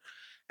start.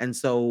 And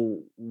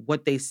so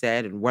what they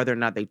said and whether or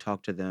not they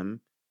talked to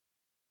them,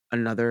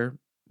 another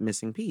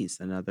missing piece,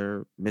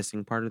 another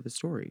missing part of the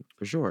story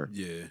for sure.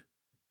 Yeah.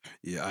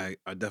 Yeah,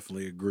 I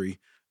definitely agree.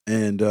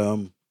 And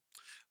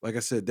like I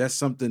said, that's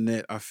something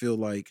that I feel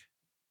like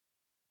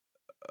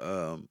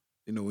when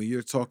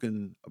you're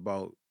talking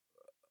about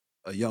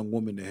a young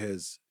woman that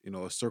has,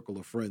 a circle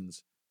of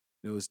friends,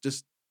 it's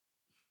just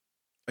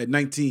at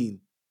 19,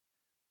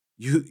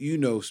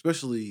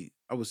 especially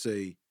I would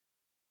say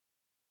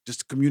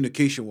just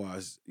communication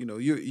wise,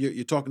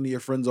 you're talking to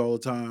your friends all the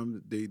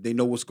time. They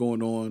know what's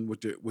going on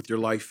with your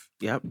life.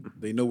 Yep.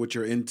 They know what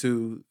you're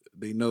into.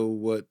 They know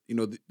what,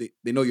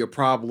 they know your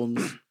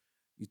problems.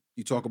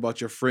 You talk about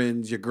your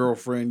friends, your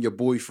girlfriend, your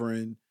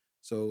boyfriend.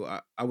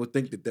 So I would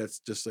think that that's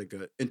just like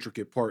an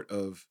intricate part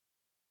of,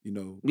 you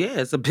know,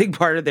 Yeah, it's a big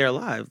part of their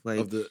lives. Like,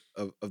 of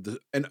the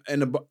and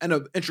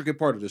a intricate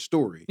part of the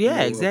story, yeah, of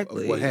what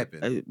exactly.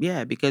 happened.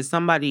 Yeah, because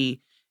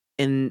somebody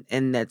in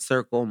that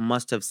circle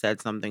must have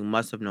said something,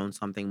 must have known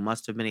something,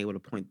 must have been able to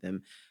point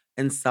them.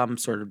 in some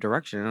sort of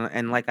direction.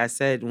 And like I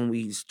said when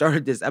we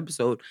started this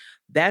episode,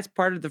 that's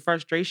part of the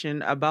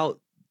frustration about,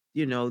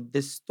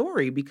 this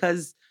story,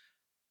 because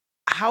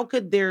how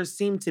could there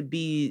seem to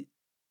be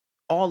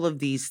all of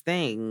these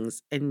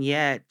things and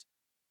yet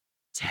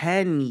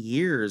 10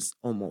 years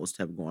almost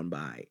have gone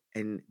by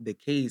and the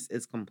case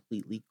is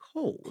completely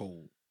cold.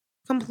 Cold.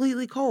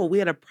 Completely cold. We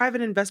had a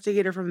private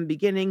investigator from the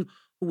beginning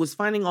who was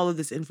finding all of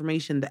this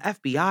information. The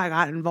FBI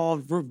got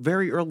involved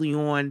very early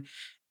on,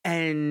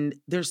 and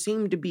there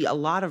seemed to be a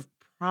lot of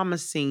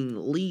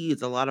promising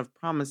leads, a lot of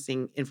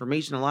promising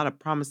information, a lot of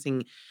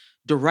promising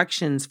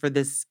directions for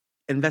this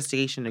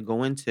investigation to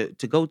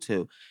go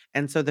to.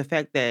 And so the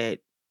fact that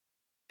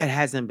it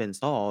hasn't been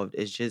solved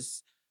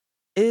is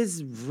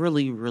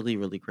really, really,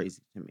 really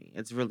crazy to me.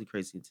 It's really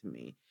crazy to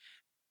me.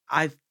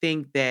 I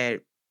think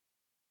that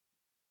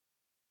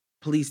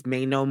police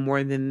may know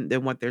more than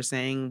what they're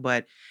saying,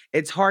 but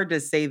it's hard to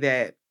say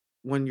that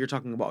when you're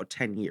talking about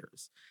 10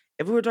 years.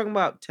 If we were talking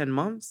about 10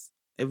 months,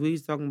 if we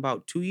was talking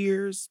about 2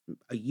 years,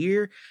 a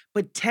year,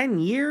 but 10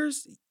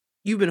 years,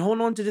 you've been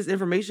holding on to this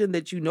information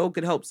that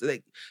could help.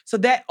 So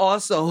that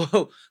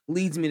also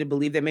leads me to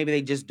believe that maybe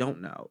they just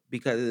don't know,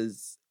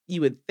 because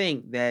you would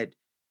think that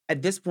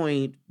at this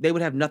point they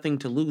would have nothing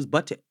to lose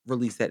but to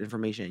release that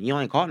information. You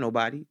ain't caught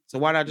nobody, so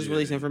why not just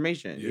release Yeah.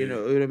 information? You Yeah.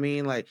 know what I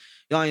mean? Like,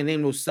 y'all ain't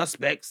name no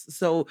suspects.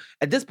 So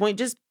at this point,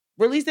 just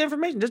release the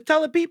information. Just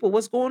tell the people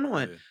what's going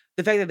on. Yeah.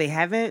 The fact that they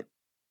haven't,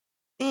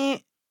 eh,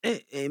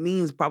 it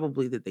means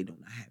probably that they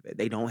don't have it.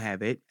 They don't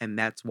have it, and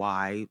that's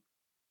why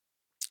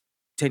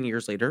 10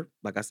 years later,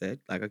 like I said,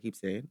 like I keep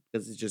saying,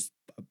 because it's just,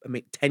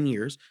 10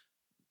 years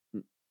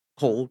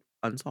cold,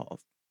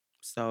 unsolved.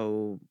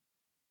 So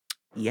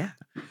yeah.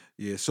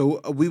 Yeah.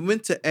 So we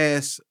went to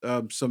ask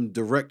some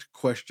direct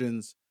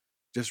questions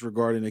just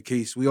regarding the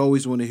case. We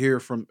always want to hear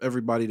from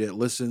everybody that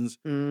listens.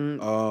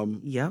 Mm,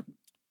 Um, yep.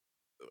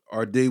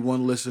 our day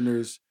one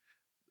listeners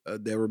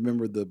that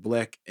remember the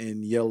black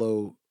and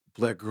yellow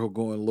Black Girl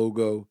Going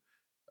logo.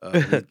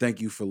 We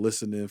thank you for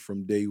listening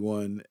from day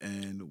one,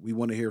 and we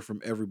want to hear from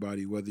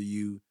everybody. Whether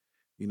you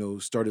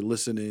started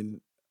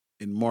listening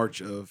in March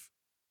of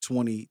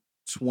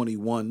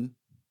 2021,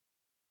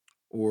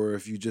 or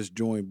if you just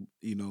joined,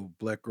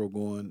 Black Girl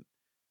Going.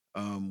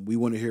 We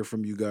want to hear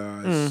from you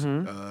guys.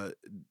 Hmm.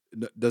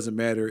 Doesn't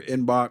matter.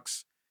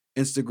 Inbox,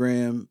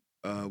 Instagram.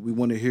 We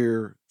want to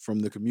hear from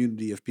the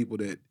community of people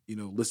that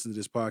listen to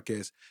this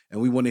podcast,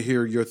 and we want to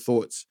hear your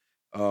thoughts.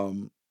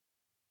 Um,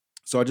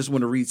 so I just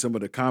want to read some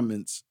of the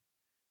comments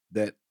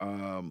that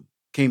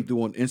came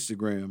through on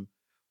Instagram.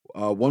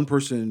 One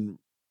person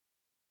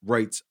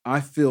writes, "I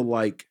feel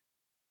like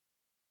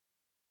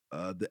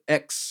the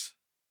ex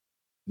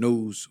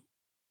knows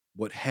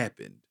what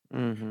happened,"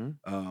 Hmm.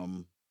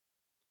 um,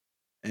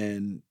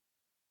 and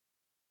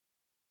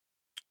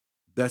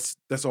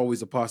that's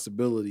always a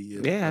possibility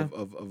of, Yeah. of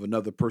of of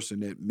another person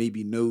that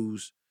maybe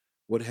knows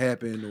what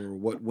happened or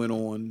what went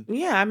on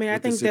Yeah, I mean,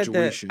 with the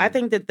situation. I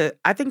think that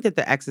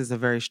the X is a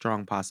very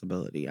strong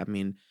possibility. I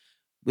mean,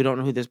 we don't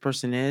know who this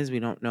person is. We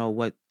don't know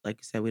what, like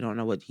you said, we don't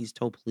know what he's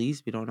told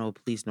police. We don't know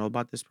what police know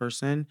about this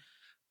person,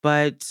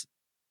 but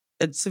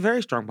it's a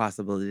very strong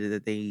possibility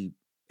that they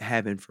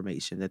have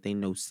information, that they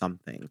know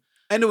something.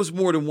 And it was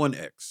more than one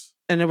ex.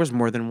 And there was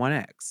more than one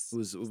It X.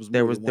 was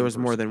There more was than there one was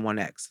more person. than one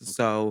X. Okay.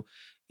 So,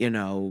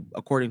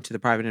 according to the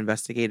private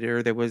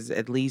investigator, there was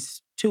at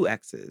least two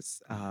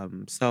X's.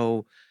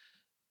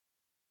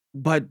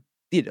 But,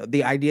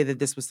 the idea that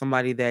this was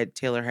somebody that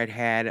Taylor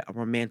had a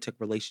romantic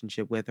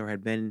relationship with, or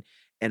had been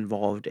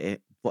involved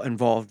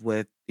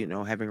with,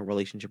 having a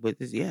relationship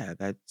with, is, yeah,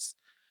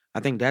 I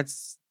think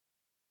that's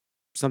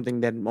something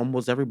that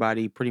almost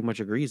everybody pretty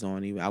much agrees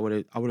on. I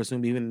would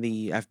assume even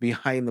the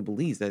FBI and the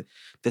police, that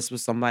this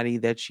was somebody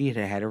that she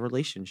had a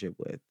relationship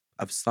with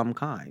of some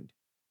kind.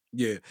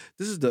 Yeah.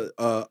 This is the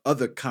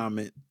other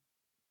comment.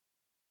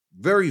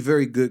 Very,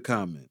 very good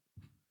comment.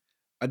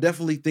 I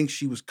definitely think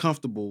she was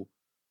comfortable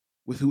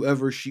with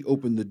whoever she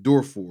opened the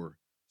door for,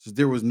 since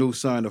there was no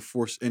sign of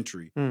forced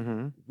entry.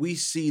 Mhm. We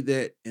see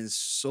that in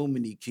so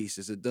many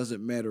cases. It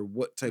doesn't matter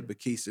what type of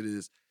case it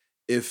is.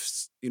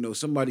 If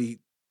somebody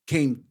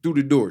came through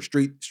the door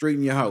straight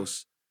in your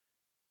house,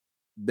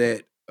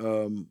 that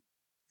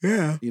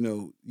Yeah.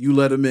 you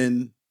let them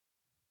in.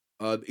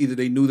 Either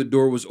they knew the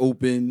door was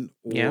open,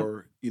 Yep.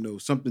 or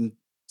something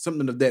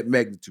of that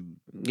magnitude.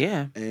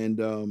 Yeah.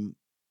 And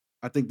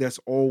I think that's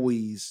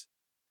always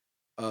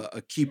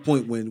a key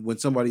point when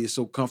somebody is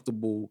so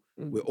comfortable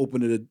Mm. with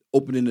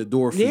opening the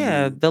door for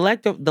Yeah, you. the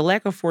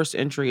lack of forced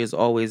entry is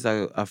always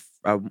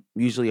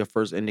usually a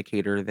first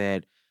indicator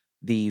that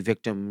the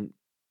victim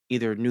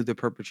either knew the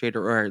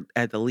perpetrator, or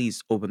at the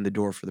least opened the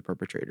door for the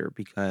perpetrator,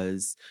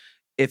 because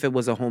if it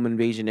was a home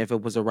invasion, if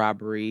it was a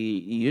robbery,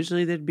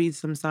 usually there'd be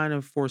some sign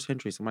of forced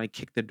entry. Somebody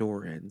kicked the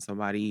door in,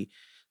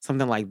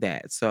 something like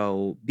that.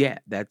 So yeah,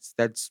 that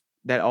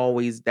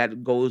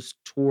goes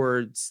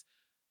towards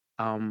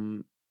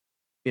um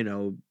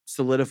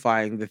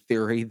solidifying the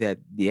theory that,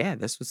 yeah,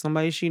 this was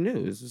somebody she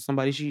knew. This was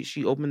somebody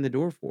she opened the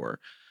door for.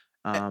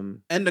 A-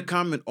 Um And the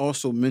comment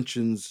also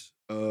mentions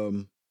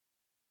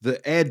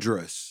the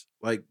address,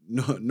 like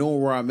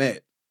knowing where I'm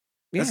at.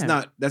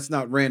 Yeah. That's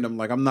not random.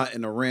 Like I'm not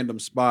in a random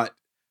spot.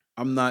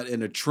 I'm not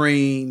in a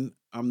train.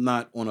 I'm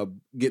not on a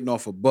getting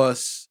off a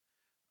bus.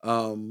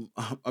 I'm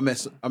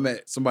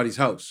at somebody's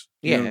house.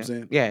 You know what I'm Yeah.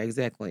 saying? Yeah,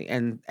 exactly.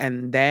 And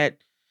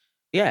that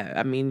yeah,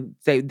 I mean,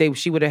 they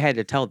she would have had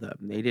to tell them.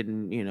 They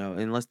didn't,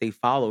 unless they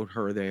followed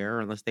her there,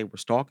 unless they were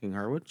stalking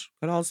her, which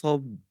could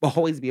also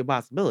always be a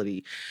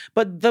possibility.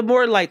 But the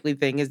more likely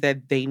thing is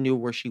that they knew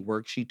where she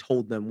worked. She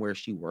told them where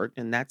she worked,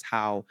 and that's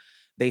how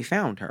they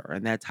found her,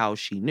 and that's how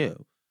she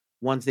knew.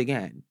 Once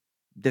again,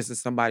 this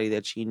is somebody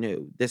that she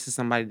knew. This is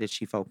somebody that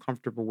she felt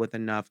comfortable with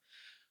enough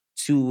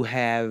to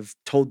have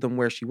told them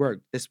where she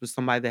worked. This was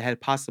somebody that had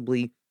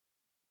possibly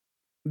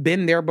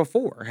been there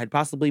before, had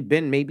possibly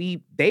been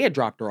maybe they had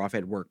dropped her off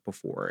at work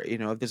before,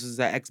 if this is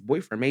an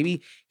ex-boyfriend, maybe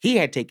he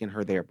had taken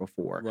her there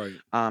before.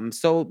 Right.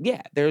 So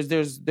yeah, there's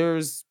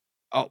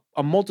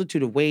a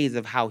multitude of ways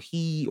of how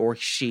he or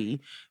she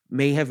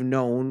may have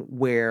known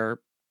where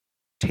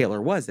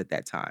Taylor was at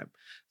that time.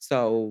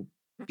 So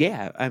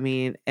yeah, I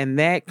mean, and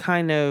that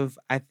kind of,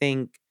 I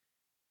think,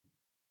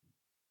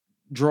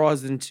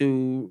 draws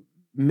into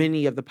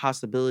many of the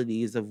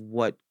possibilities of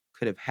what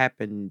could have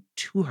happened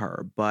to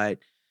her. But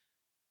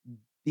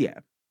yeah,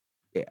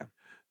 yeah,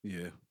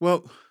 Yeah.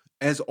 Well,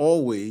 as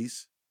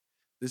always,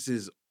 this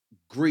is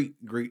great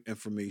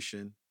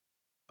information.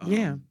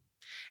 yeah. Um,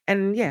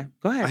 And yeah,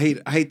 go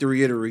ahead. I hate to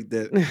reiterate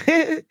that.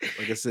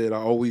 Like I said, I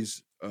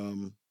always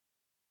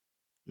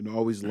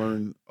always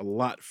learn a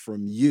lot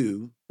from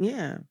you,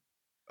 Yeah.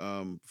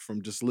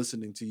 from just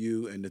listening to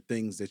you and the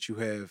things that you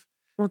have,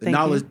 Well, thank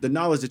you. the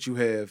knowledge that you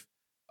have.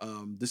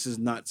 This is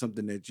not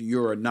something that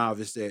you're a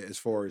novice at as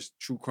far as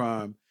true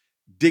crime,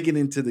 digging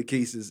into the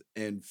cases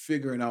and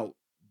figuring out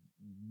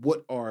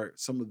what are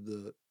some of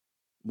the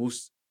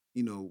most,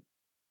 you know,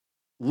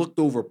 looked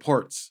over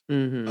parts of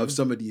Mhm.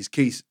 some of these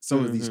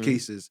Mhm.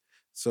 cases.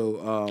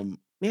 So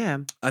Yeah.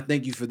 I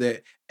thank you for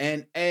that.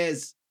 And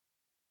as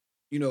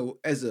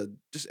as a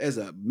just as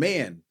a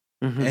man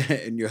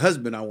Mhm. and your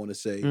husband, I want to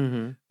say,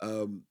 Mhm.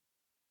 um,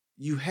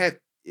 you have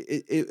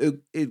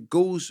it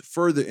goes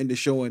further into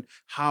showing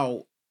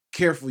how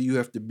careful you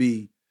have to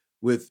be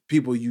with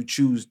people you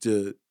choose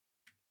to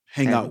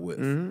hang out with.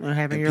 Or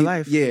having And your people,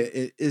 life. yeah,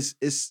 it's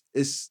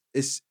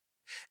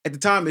at the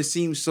time it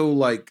seems so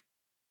like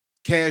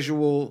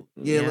casual.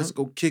 Yeah, Yeah. let's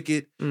go kick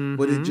it.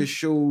 But it Mhm. just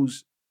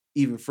shows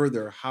even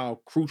further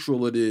how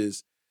crucial it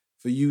is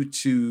for you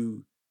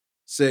to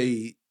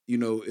say,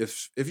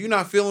 if you're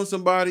not feeling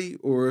somebody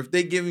or if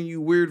they giving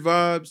you weird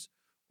vibes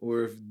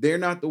or if they're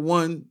not the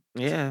one,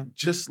 Yeah.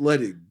 just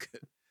let it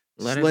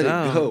Let just it let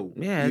it go. go,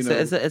 Yeah, you know?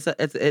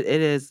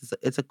 it is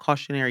it's a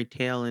cautionary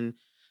tale, and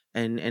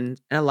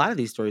a lot of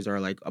these stories are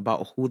like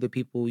about who the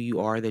people you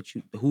are that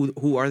you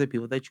who are the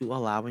people that you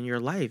allow in your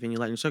life and you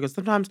let in your circle.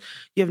 Sometimes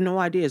you have no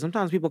idea.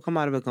 Sometimes people come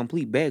out of a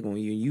complete bag on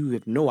you and you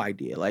have no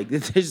idea. Like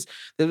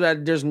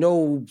there's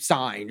no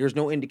sign, there's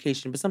no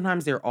indication, but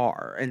sometimes there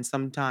are. And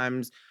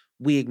sometimes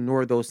we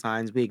ignore those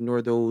signs, we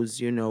ignore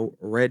those,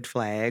 red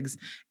flags,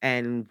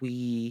 and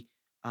we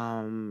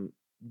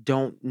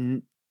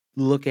don't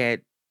look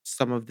at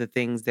some of the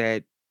things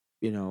that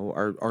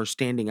are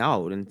standing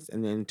out and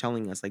then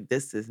telling us like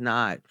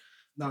Not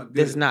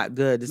this is good. not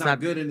good, It's it's not not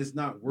good and it's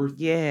not worth it.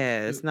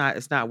 yeah, it's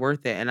not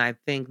worth it. And I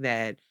think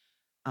that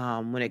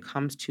when it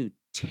comes to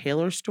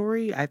Taylor's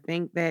story, I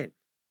think that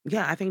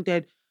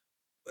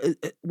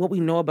what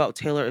we know about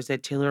Taylor is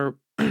that Taylor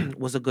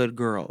was a good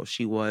girl.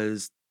 She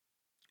was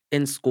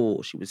in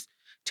school. She was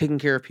taking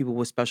care of people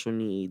with special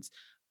needs.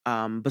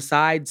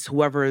 Besides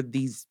whoever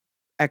these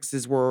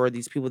exes were, or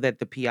these people that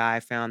the PI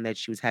found that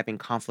she was having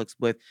conflicts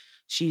with,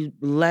 she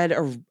led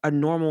a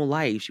normal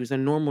life. She was a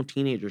normal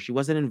teenager. She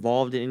wasn't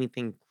involved in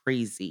anything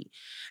crazy.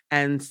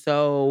 And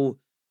so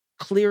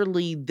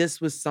clearly this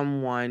was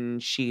someone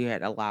she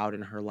had allowed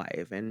in her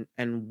life. And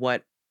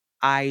what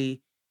I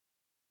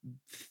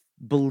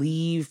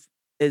believe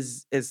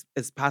is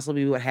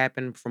possibly what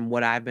happened from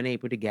what I've been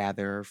able to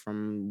gather,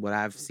 from what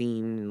I've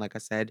seen. And like I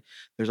said,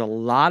 there's a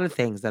lot of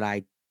things that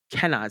I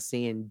cannot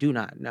see and do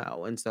not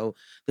know. And so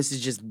this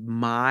is just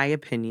my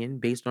opinion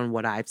based on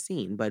what I've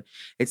seen. But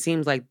it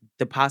seems like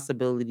the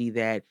possibility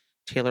that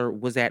Taylor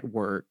was at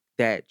work,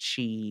 that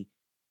she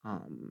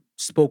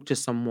spoke to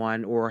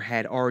someone or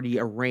had already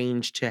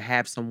arranged to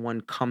have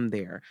someone come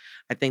there.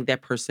 I think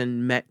that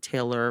person met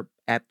Taylor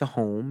at the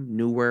home,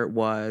 knew where it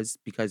was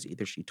because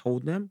either she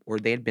told them or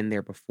they had been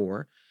there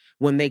before.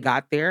 When they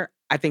got there,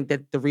 I think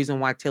that the reason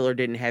why Taylor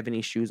didn't have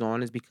any shoes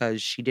on is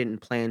because she didn't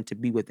plan to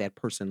be with that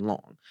person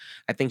long.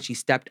 I think she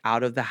stepped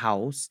out of the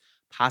house,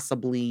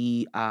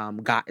 possibly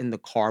got in the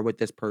car with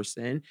this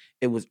person.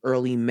 It was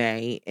early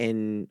May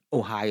in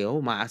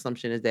Ohio. My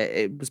assumption is that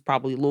it was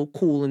probably a little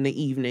cool in the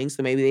evening,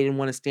 so maybe they didn't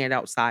want to stand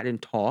outside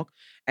and talk.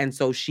 And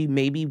so she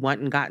maybe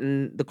went and got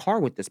in the car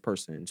with this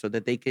person so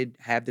that they could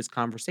have this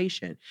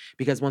conversation.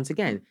 Because once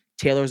again,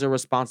 Taylor's a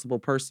responsible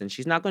person.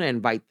 She's not going to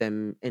invite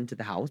them into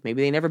the house.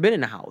 Maybe they never been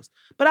in the house,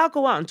 but I'll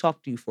go out and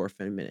talk to you for a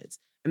few minutes.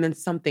 And then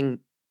something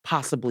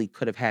possibly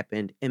could have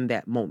happened in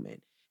that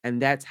moment.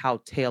 And that's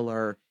how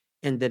Taylor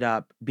ended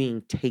up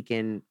being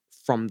taken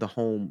from the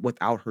home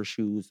without her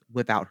shoes,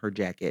 without her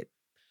jacket.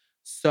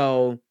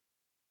 So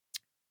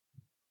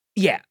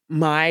yeah,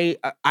 I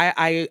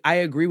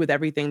agree with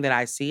everything that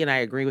I see, and I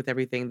agree with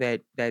everything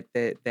that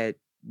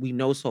we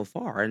know so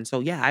far. And so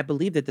yeah, I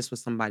believe that this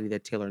was somebody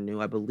that Taylor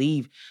knew. I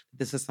believe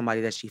this is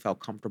somebody that she felt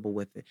comfortable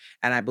with it.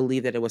 And I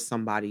believe that it was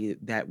somebody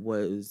that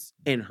was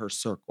in her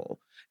circle.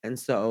 And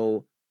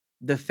so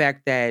the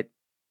fact that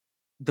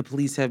the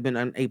police have been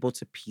unable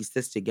to piece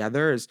this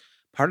together is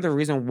part of the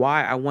reason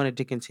why I wanted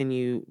to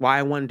continue, why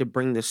I wanted to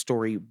bring this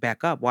story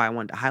back up, why I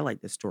wanted to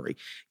highlight this story.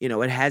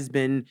 It has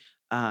been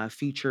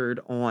featured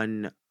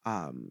on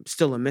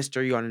Still a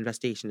Mystery on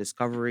Investigation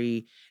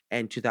Discovery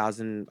in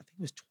 2000, I think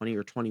it was 20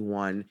 or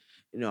 21.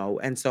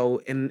 And so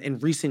in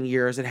recent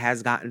years, it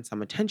has gotten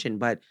some attention,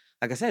 but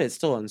like I said, it's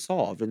still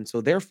unsolved. And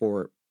so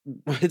therefore,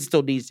 it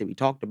still needs to be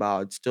talked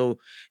about. It still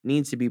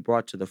needs to be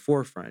brought to the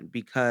forefront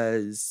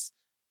because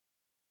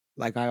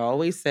like I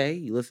always say,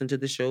 you listen to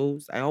the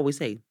shows, I always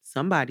say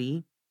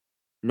somebody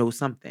knows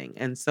something.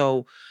 And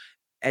so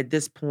at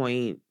this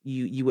point,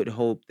 you would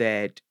hope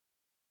that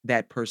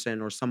that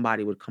person or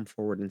somebody would come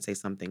forward and say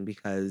something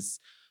because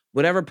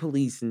whatever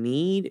police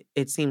need,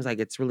 it seems like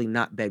it's really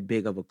not that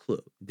big of a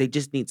clue. They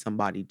just need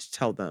somebody to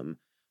tell them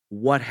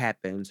what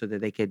happened so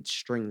that they could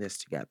string this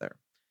together.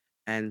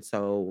 And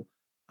so,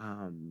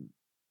 um,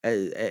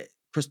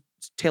 Chris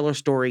Taylor's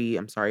story,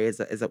 I'm sorry,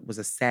 was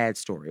a sad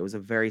story. It was a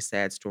very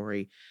sad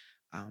story.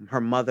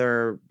 Her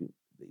mother,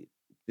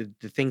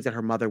 the things that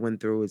her mother went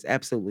through is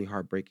absolutely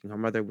heartbreaking. Her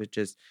mother was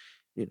just,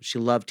 she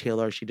loved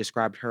Taylor. She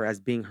described her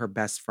as being her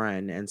best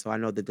friend. And so I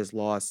know that this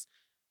loss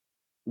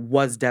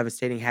was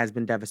devastating, has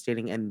been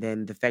devastating. And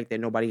then the fact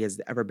that nobody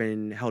has ever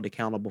been held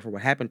accountable for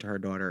what happened to her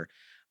daughter,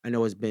 I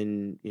know has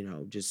been,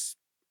 just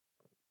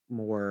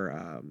more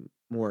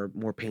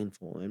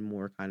painful and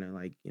more kind of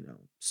like,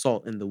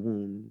 salt in the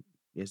wound,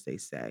 as they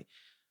say.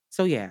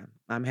 So yeah,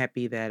 I'm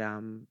happy that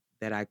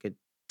I could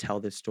tell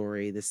this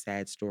story, this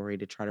sad story,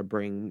 to try to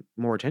bring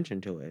more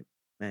attention to it.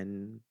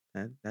 And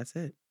that's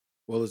it.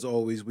 Well, as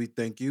always, we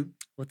thank you.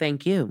 Well,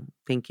 thank you.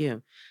 Thank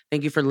you.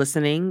 Thank you for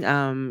listening.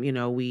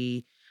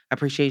 We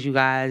appreciate you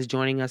guys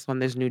joining us on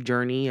this new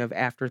journey of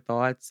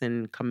afterthoughts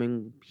and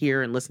coming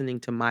here and listening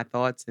to my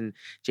thoughts and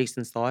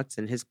Jason's thoughts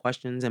and his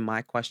questions and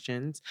my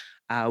questions.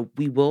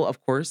 We will,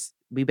 of course,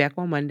 be back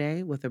on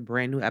Monday with a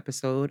brand new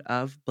episode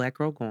of Black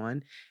Girl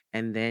Gone,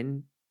 and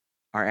then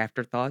our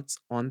afterthoughts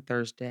on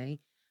Thursday.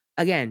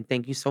 Again,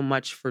 thank you so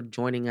much for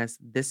joining us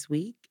this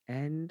week,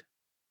 and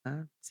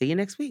see you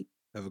next week.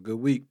 Have a good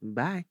week.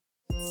 Bye.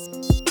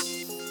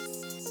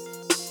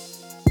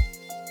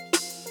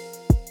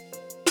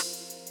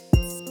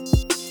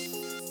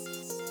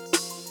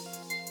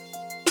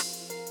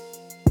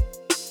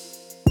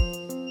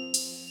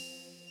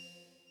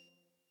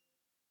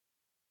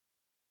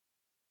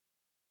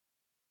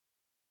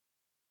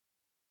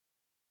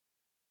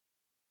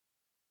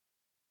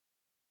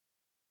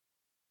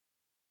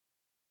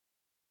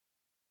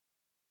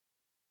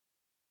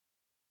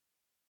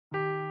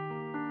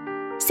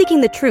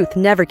 Seeking the truth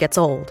never gets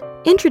old.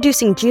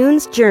 Introducing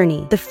June's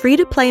Journey, the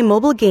free-to-play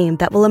mobile game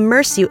that will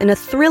immerse you in a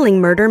thrilling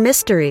murder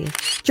mystery.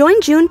 Join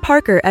June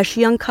Parker as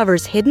she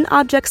uncovers hidden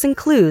objects and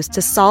clues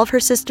to solve her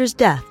sister's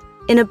death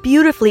in a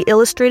beautifully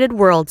illustrated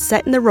world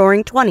set in the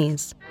Roaring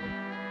 '20s.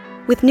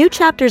 With new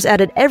chapters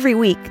added every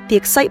week, the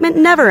excitement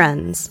never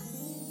ends.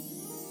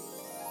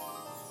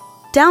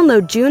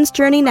 Download June's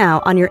Journey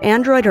now on your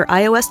Android or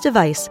iOS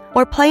device,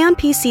 or play on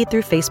PC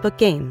through Facebook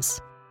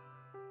Games.